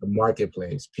the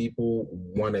marketplace. People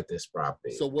wanted this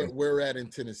property. So where at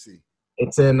in Tennessee?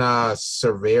 It's in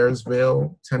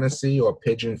Surveyorsville, Tennessee, or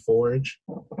Pigeon Forge,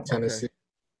 Tennessee. Okay.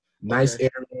 Nice area.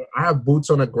 I have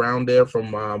boots on the ground there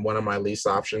from one of my lease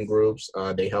option groups.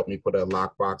 They helped me put a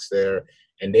lockbox there.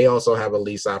 And they also have a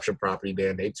lease option property there.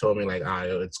 And they told me, like,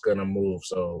 it's going to move,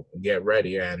 so get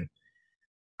ready. And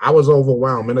I was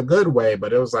overwhelmed in a good way,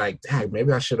 but it was like, dang,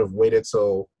 maybe I should have waited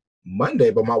till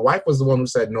Monday. But my wife was the one who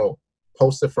said, no,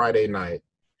 post it Friday night.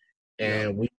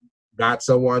 And we got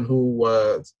someone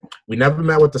we never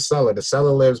met with the seller. The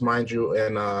seller lives, mind you,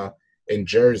 in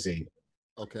Jersey.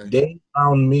 Okay. They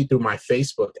found me through my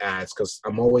Facebook ads because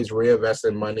I'm always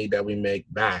reinvesting money that we make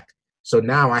back. So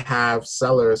now I have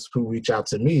sellers who reach out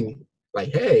to me like,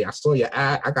 hey, I saw your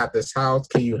ad. I got this house.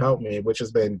 Can you help me? Which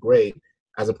has been great,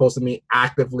 as opposed to me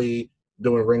actively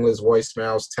doing ringless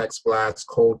voicemails, text blasts,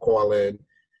 cold calling,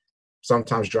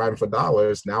 sometimes driving for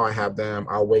dollars. Now I have them.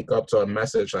 I'll wake up to a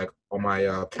message like on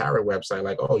my Carrot website,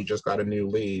 like, oh, you just got a new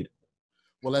lead.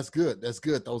 Well, that's good.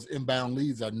 Those inbound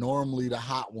leads are normally the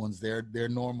hot ones. They're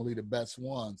normally the best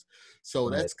ones.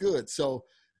 So That's good. So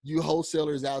you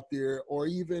wholesalers out there, or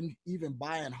even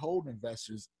buy and hold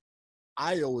investors,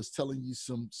 Ayo is telling you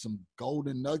some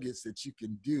golden nuggets that you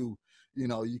can do.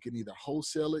 You can either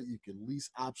wholesale it, you can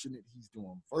lease option it. He's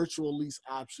doing virtual lease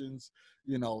options,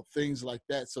 things like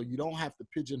that. So you don't have to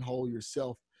pigeonhole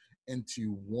yourself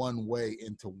into one way,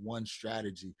 into one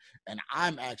strategy. And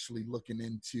I'm actually looking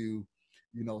into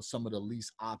some of the lease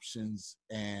options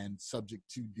and subject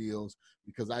to deals,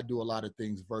 because I do a lot of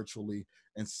things virtually.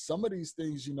 And some of these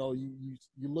things, you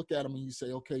look at them and you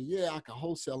say, okay, yeah, I can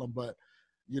wholesale them, but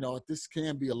this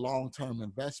can be a long-term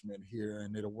investment here,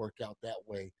 and it'll work out that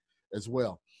way as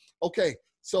well. Okay.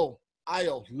 So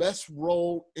Ayo, let's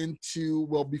roll into,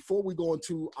 before we go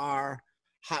into our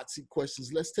hot seat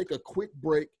questions, let's take a quick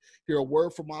break, hear a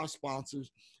word from our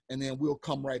sponsors, and then we'll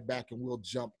come right back and we'll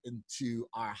jump into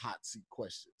our hot seat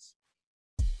questions.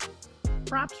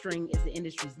 PropStream is the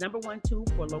industry's #1 tool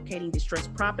for locating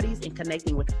distressed properties and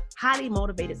connecting with highly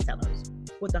motivated sellers.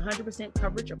 With 100%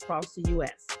 coverage across the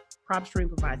U.S., PropStream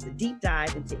provides a deep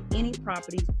dive into any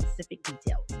property's specific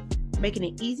details, making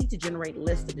it easy to generate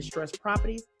lists of distressed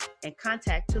properties and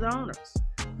contact to the owners.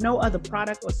 No other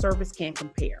product or service can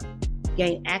compare.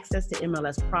 Gain access to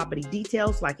MLS property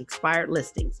details like expired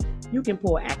listings. You can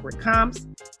pull accurate comps,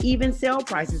 even sale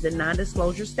prices in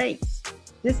non-disclosure states.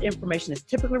 This information is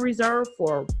typically reserved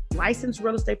for licensed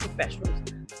real estate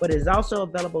professionals, but is also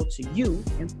available to you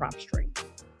in PropStream.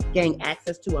 Gain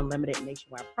access to unlimited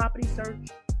nationwide property search,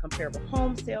 comparable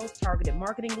home sales, targeted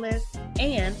marketing lists,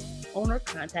 and owner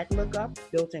contact lookup,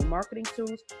 built-in marketing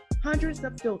tools, hundreds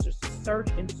of filters to search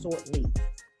and sort leads.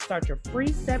 Start your free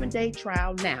 7-day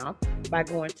trial now by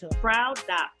going to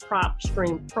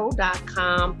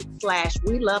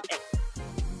proud.propstreampro.com/weloveequity.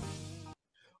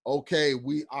 Okay,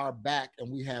 we are back, and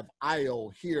we have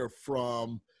Ayo here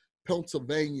from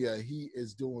Pennsylvania. He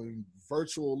is doing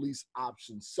virtual lease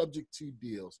options, subject to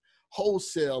deals,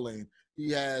 wholesaling.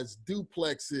 He has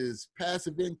duplexes,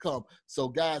 passive income. So,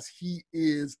 guys, he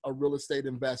is a real estate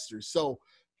investor. So,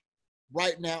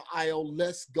 right now, Ayo,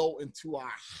 let's go into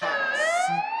our hot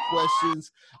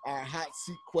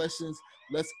seat questions.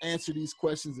 Let's answer these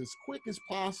questions as quick as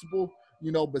possible,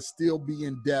 but still be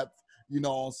in depth,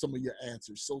 on some of your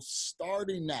answers. So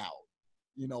starting now,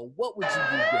 what would you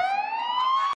do different?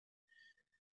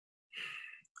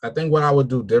 I think what I would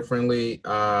do differently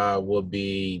would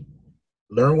be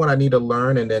learn what I need to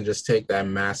learn and then just take that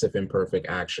massive imperfect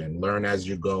action. Learn as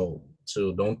you go.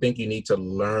 So don't think you need to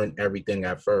learn everything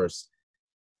at first.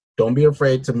 Don't be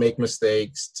afraid to make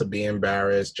mistakes, to be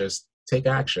embarrassed. Just take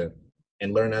action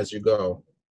and learn as you go.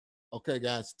 Okay,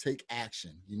 guys, take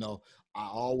action. I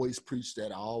always preach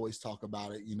that. I always talk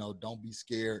about it. Don't be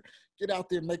scared. Get out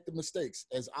there and make the mistakes.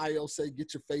 As Ayo say,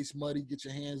 get your face muddy, get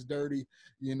your hands dirty,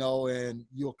 and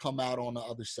you'll come out on the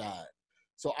other side.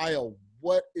 So, Ayo,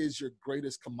 what is your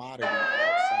greatest commodity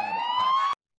outside of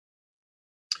cash?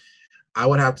 I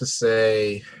would have to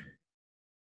say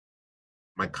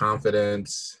my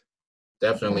confidence,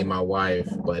 definitely my wife,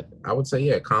 but I would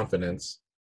say, confidence.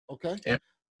 Okay. And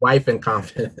wife and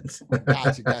confidence.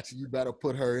 Gotcha. You better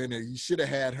put her in there. You should have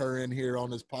had her in here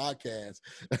on this podcast.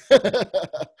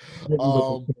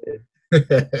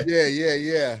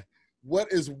 Yeah.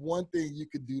 What is one thing you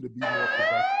could do to be more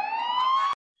productive?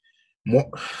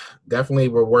 Definitely,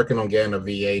 we're working on getting a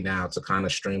VA now to kind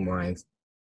of streamline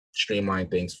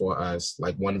things for us.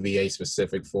 Like one VA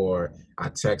specific for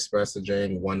our text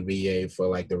messaging, one VA for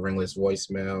like the ringless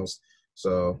voicemails.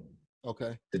 So,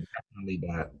 okay, definitely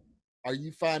that. Are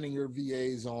you finding your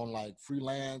VAs on like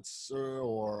Freelancer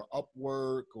or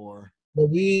Upwork or? Well,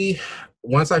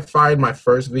 once I fired my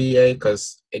first VA,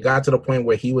 because it got to the point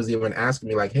where he was even asking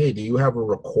me like, hey, do you have a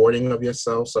recording of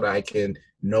yourself so that I can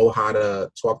know how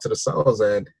to talk to the sellers?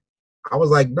 And I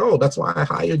was like, no, that's why I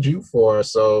hired you for.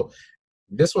 So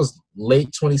this was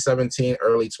late 2017,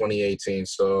 early 2018.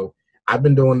 So I've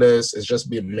been doing this. It's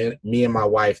just been me and my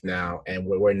wife now. And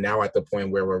we're now at the point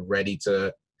where we're ready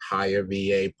to hire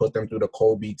VA, put them through the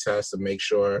Colby test to make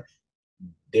sure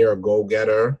they're a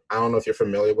go-getter. I don't know if you're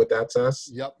familiar with that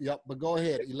test. Yep. But go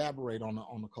ahead, elaborate on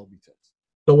the Colby test.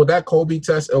 So with that Colby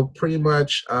test, it'll pretty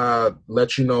much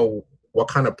let you know what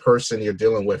kind of person you're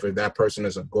dealing with. If that person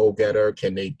is a go-getter,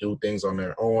 can they do things on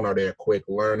their own? Are they a quick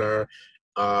learner?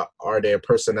 Are their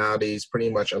personalities pretty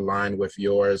much aligned with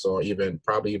yours, or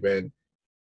probably even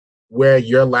where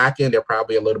you're lacking, they're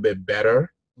probably a little bit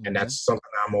better. Mm-hmm. And that's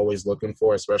something I'm always looking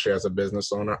for, especially as a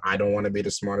business owner. I don't want to be the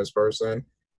smartest person.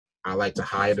 I like to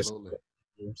hire the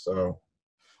team. So,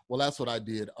 well, that's what I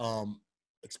did.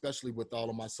 Especially with all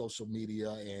of my social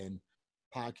media and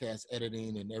podcast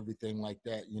editing and everything like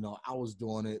that. I was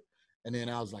doing it, and then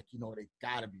I was like, they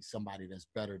got to be somebody that's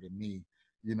better than me,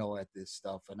 at this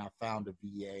stuff. And I found a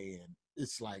VA, and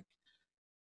it's like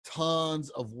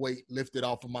tons of weight lifted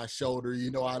off of my shoulder.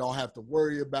 I don't have to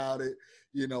worry about it.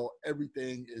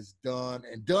 Everything is done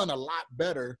a lot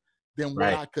better than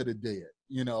what I could have did,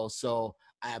 so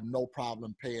I have no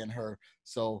problem paying her.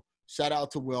 So shout out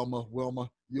to Wilma. Wilma,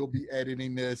 you'll be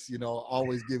editing this,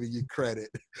 always giving you credit.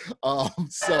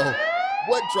 So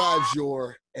what drives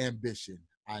your ambition,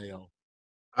 Ayo?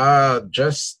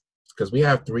 Just because we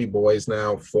have 3 boys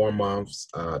now, 4 months,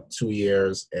 2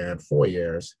 years, and 4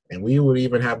 years. And we would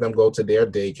even have them go to their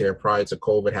daycare prior to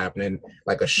COVID happening,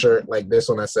 like a shirt like this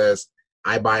one that says,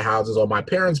 I buy houses, or my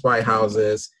parents buy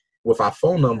houses, with our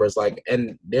phone numbers.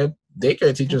 And their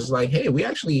daycare teachers like, hey, we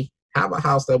actually have a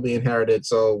house that we inherited.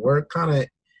 So we're kind of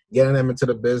getting them into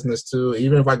the business too.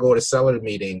 Even if I go to seller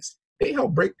meetings, they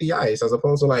help break the ice as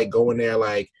opposed to like going there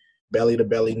like belly to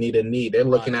belly, knee to knee. They're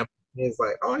looking at me, it's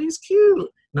like, oh, he's cute.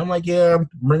 And I'm like, yeah, I'm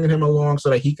bringing him along so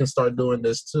that he can start doing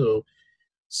this too.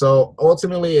 So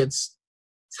ultimately, it's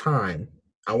time.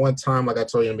 I want time, like I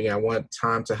told you in the beginning, I want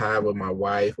time to have with my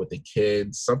wife, with the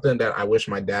kids, something that I wish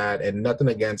my dad, and nothing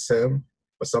against him,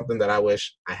 but something that I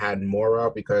wish I had more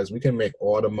of, because we can make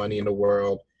all the money in the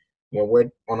world. When we're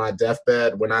on our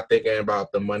deathbed, we're not thinking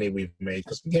about the money we've made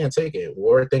because we can't take it.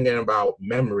 We're thinking about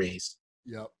memories.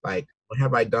 Yep. Like, what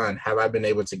have I done? Have I been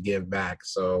able to give back?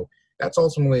 So that's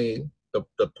ultimately the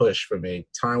push for me.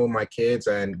 Time with my kids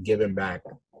and giving back.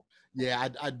 Yeah,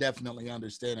 I definitely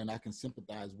understand, and I can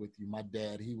sympathize with you. My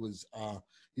dad, he's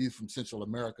from Central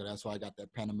America. That's why I got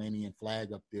that Panamanian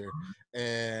flag up there.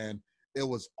 And it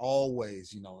was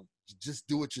always, just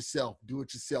do it yourself. Do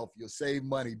it yourself. You'll save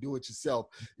money. Do it yourself.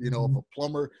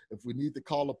 If we need to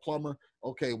call a plumber,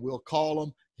 okay, we'll call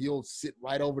him. He'll sit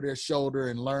right over their shoulder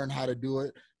and learn how to do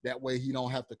it. That way he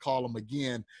don't have to call him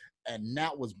again. And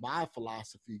that was my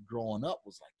philosophy growing up,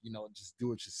 was like, just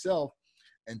do it yourself,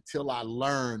 until I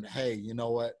learned, hey, you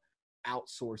know what?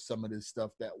 Outsource some of this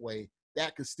stuff. That way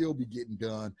that could still be getting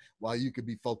done while you could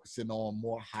be focusing on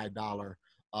more high dollar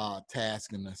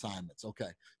tasks and assignments. Okay.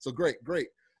 So great.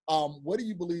 What do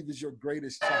you believe is your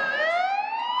greatest challenge?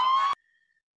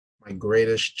 My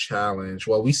greatest challenge.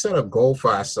 Well, we set a goal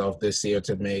for ourselves this year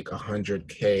to make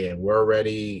 100K, and we're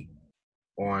already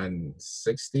on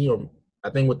 60, or I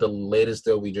think with the latest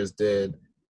deal we just did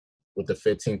with the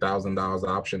 $15,000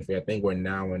 option fee, I think we're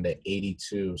now in the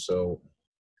 82. So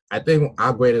I think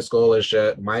our greatest goal is I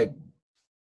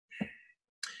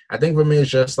think for me, it's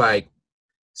just like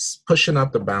pushing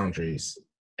up the boundaries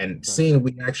and seeing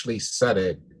we actually set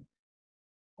it,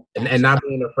 and not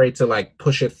being afraid to like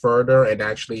push it further, and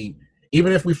actually,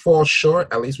 even if we fall short,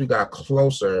 at least we got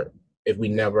closer if we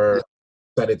never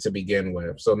set it to begin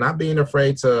with. So not being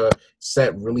afraid to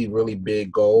set really, really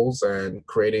big goals and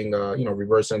creating,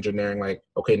 reverse engineering, like,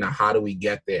 okay, now how do we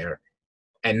get there?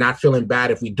 And not feeling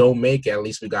bad if we don't make it, at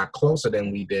least we got closer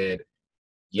than we did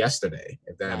yesterday,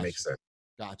 if that makes sense.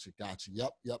 Gotcha.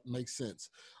 Yep. Makes sense.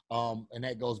 And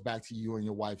that goes back to you and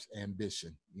your wife's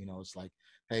ambition. It's like,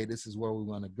 hey, this is where we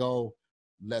want to go.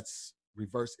 Let's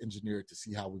reverse engineer it to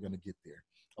see how we're going to get there.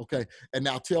 Okay. And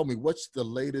now tell me, what's the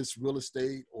latest real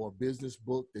estate or business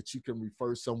book that you can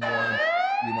refer someone,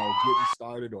 getting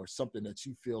started, or something that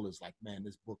you feel is like, man,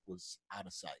 this book was out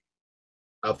of sight?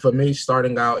 For me,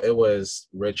 starting out, it was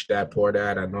Rich Dad Poor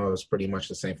Dad. I know it was pretty much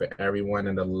the same for everyone.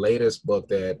 And the latest book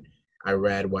that I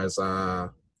read was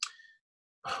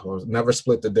Never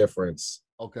Split the Difference.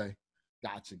 Okay.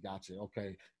 Gotcha.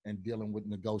 Okay. And dealing with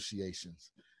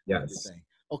negotiations. Yes.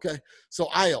 Okay. So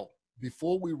Ayo,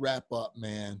 before we wrap up,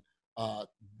 man,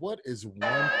 what is one thing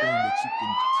that you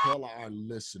can tell our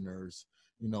listeners,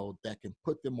 that can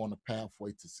put them on a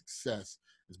pathway to success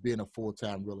as being a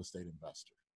full-time real estate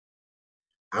investor?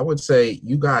 I would say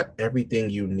you got everything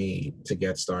you need to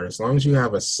get started. As long as you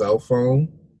have a cell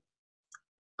phone,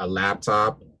 a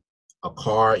laptop, a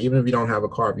car, even if you don't have a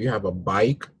car, if you have a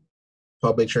bike,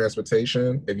 public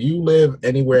transportation, if you live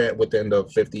anywhere within the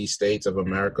 50 states of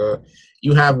America,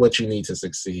 you have what you need to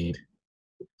succeed.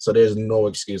 So there's no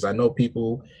excuse. I know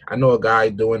a guy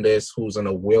doing this who's in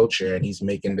a wheelchair and he's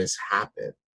making this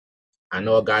happen. I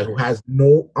know a guy who has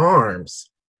no arms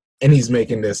and he's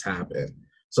making this happen.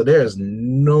 So there is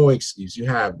no excuse. You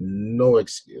have no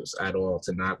excuse at all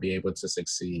to not be able to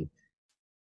succeed.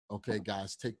 Okay,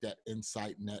 guys, take that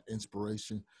insight and that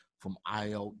inspiration from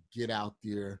Ayo. Get out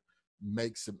there,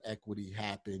 make some equity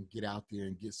happen, get out there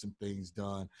and get some things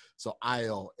done. So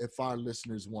Ayo, if our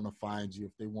listeners want to find you,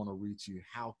 if they want to reach you,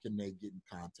 how can they get in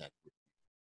contact with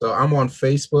you? So I'm on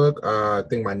Facebook. I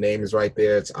think my name is right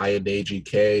there. It's Ayodeji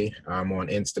K. I'm on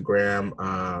Instagram.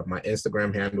 My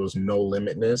Instagram handle is No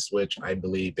Limitness, which I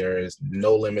believe there is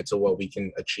no limit to what we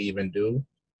can achieve and do.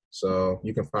 So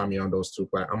you can find me on those two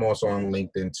platforms. I'm also on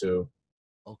LinkedIn too.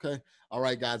 Okay. All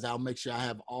right, guys. I'll make sure I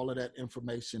have all of that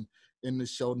information in the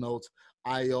show notes.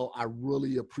 Ayo, I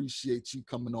really appreciate you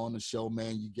coming on the show,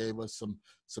 man. You gave us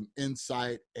some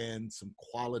insight and some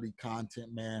quality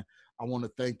content, man. I want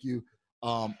to thank you.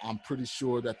 I'm pretty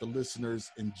sure that the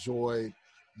listeners enjoyed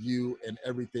you and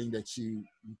everything that you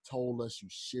told us, you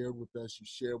shared with us,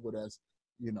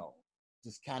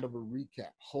 just kind of a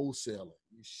recap. Wholesaling,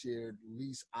 you shared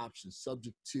lease options,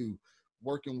 subject to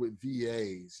working with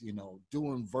VAs,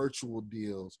 doing virtual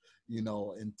deals,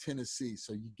 in Tennessee.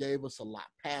 So you gave us a lot.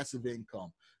 Passive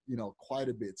income, quite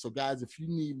a bit. So guys, if you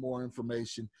need more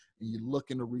information and you're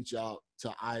looking to reach out to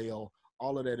Ayo,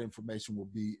 all of that information will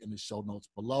be in the show notes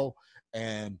below.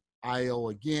 And Ayo,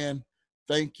 again,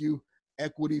 thank you.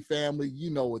 Equity family,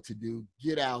 you know what to do.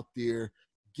 Get out there,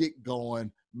 get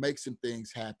going, make some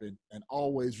things happen, and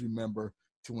always remember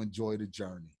to enjoy the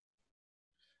journey.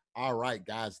 All right,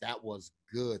 guys, that was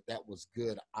good. That was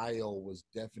good. IO was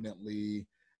definitely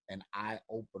an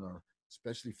eye-opener,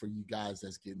 especially for you guys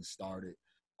that's getting started.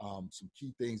 Some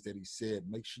key things that he said,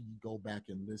 make sure you go back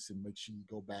and listen. Make sure you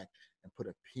go back and put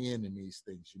a pin in these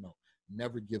things.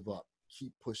 Never give up.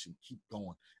 Keep pushing. Keep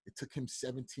going. It took him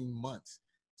 17 months,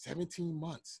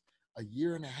 a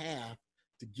year and a half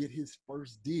to get his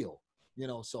first deal.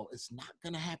 So it's not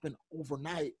going to happen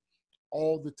overnight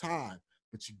all the time,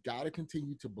 but you got to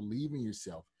continue to believe in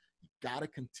yourself. You got to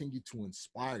continue to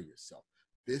inspire yourself.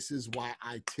 This is why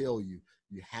I tell you,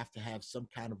 you have to have some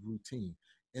kind of routine.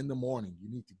 In the morning, you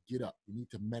need to get up. You need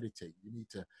to meditate. You need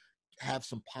to have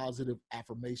some positive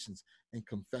affirmations and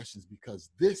confessions, because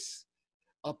this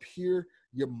up here,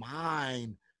 your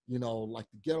mind, like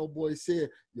the Ghetto Boy said,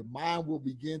 your mind will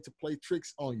begin to play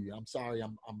tricks on you. I'm sorry,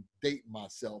 I'm dating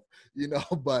myself,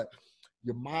 but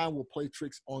your mind will play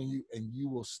tricks on you, and you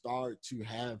will start to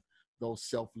have those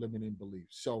self-limiting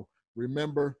beliefs. So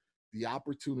remember, the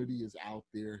opportunity is out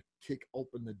there. Kick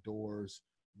open the doors.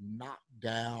 Knock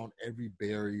down every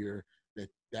barrier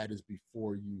that is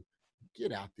before you.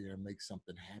 Get out there and make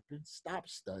something happen. Stop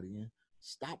studying.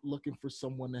 Stop looking for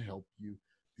someone to help you.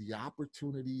 The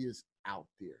opportunity is out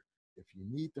there. If you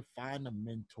need to find a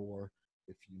mentor,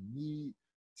 if you need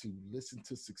to listen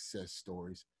to success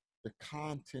stories, the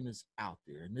content is out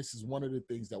there. And this is one of the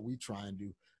things that we try and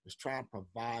do, is try and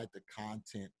provide the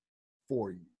content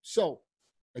for you. So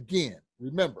again,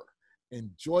 remember,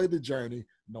 enjoy the journey.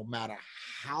 No matter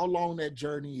how long that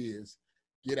journey is,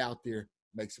 get out there,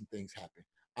 make some things happen.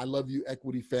 I love you,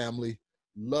 Equity family.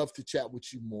 Love to chat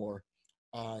with you more.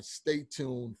 Stay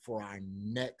tuned for our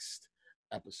next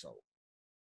episode.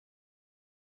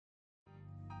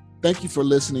 Thank you for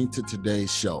listening to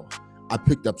today's show. I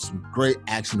picked up some great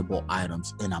actionable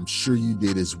items, and I'm sure you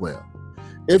did as well.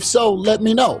 If so, let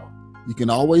me know. You can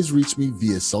always reach me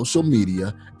via social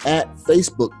media at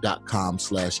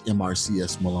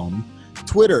facebook.com/MRCSMaloney,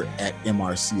 Twitter at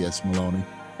MRCSMaloney,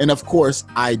 and of course,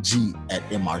 IG at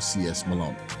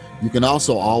MRCSMaloney. You can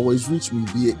also always reach me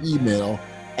via email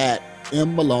at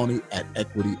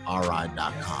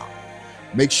mmaloney@equityri.com.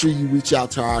 Make sure you reach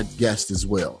out to our guests as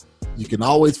well. You can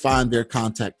always find their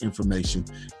contact information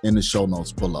in the show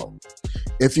notes below.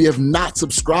 If you have not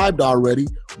subscribed already,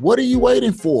 what are you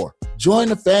waiting for? Join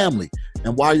the family.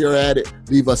 And while you're at it,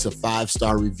 leave us a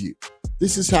 5-star review.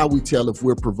 This is how we tell if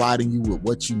we're providing you with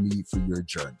what you need for your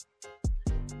journey.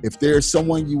 If there's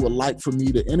someone you would like for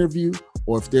me to interview,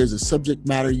 or if there's a subject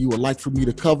matter you would like for me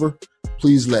to cover,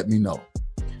 please let me know.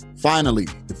 Finally,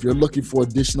 if you're looking for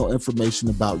additional information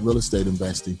about real estate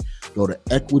investing, go to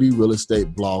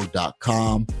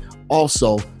equityrealestateblog.com.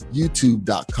 Also,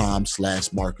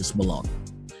 youtube.com/Marcus Maloney.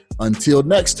 Until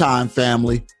next time,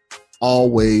 family,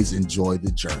 always enjoy the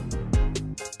journey.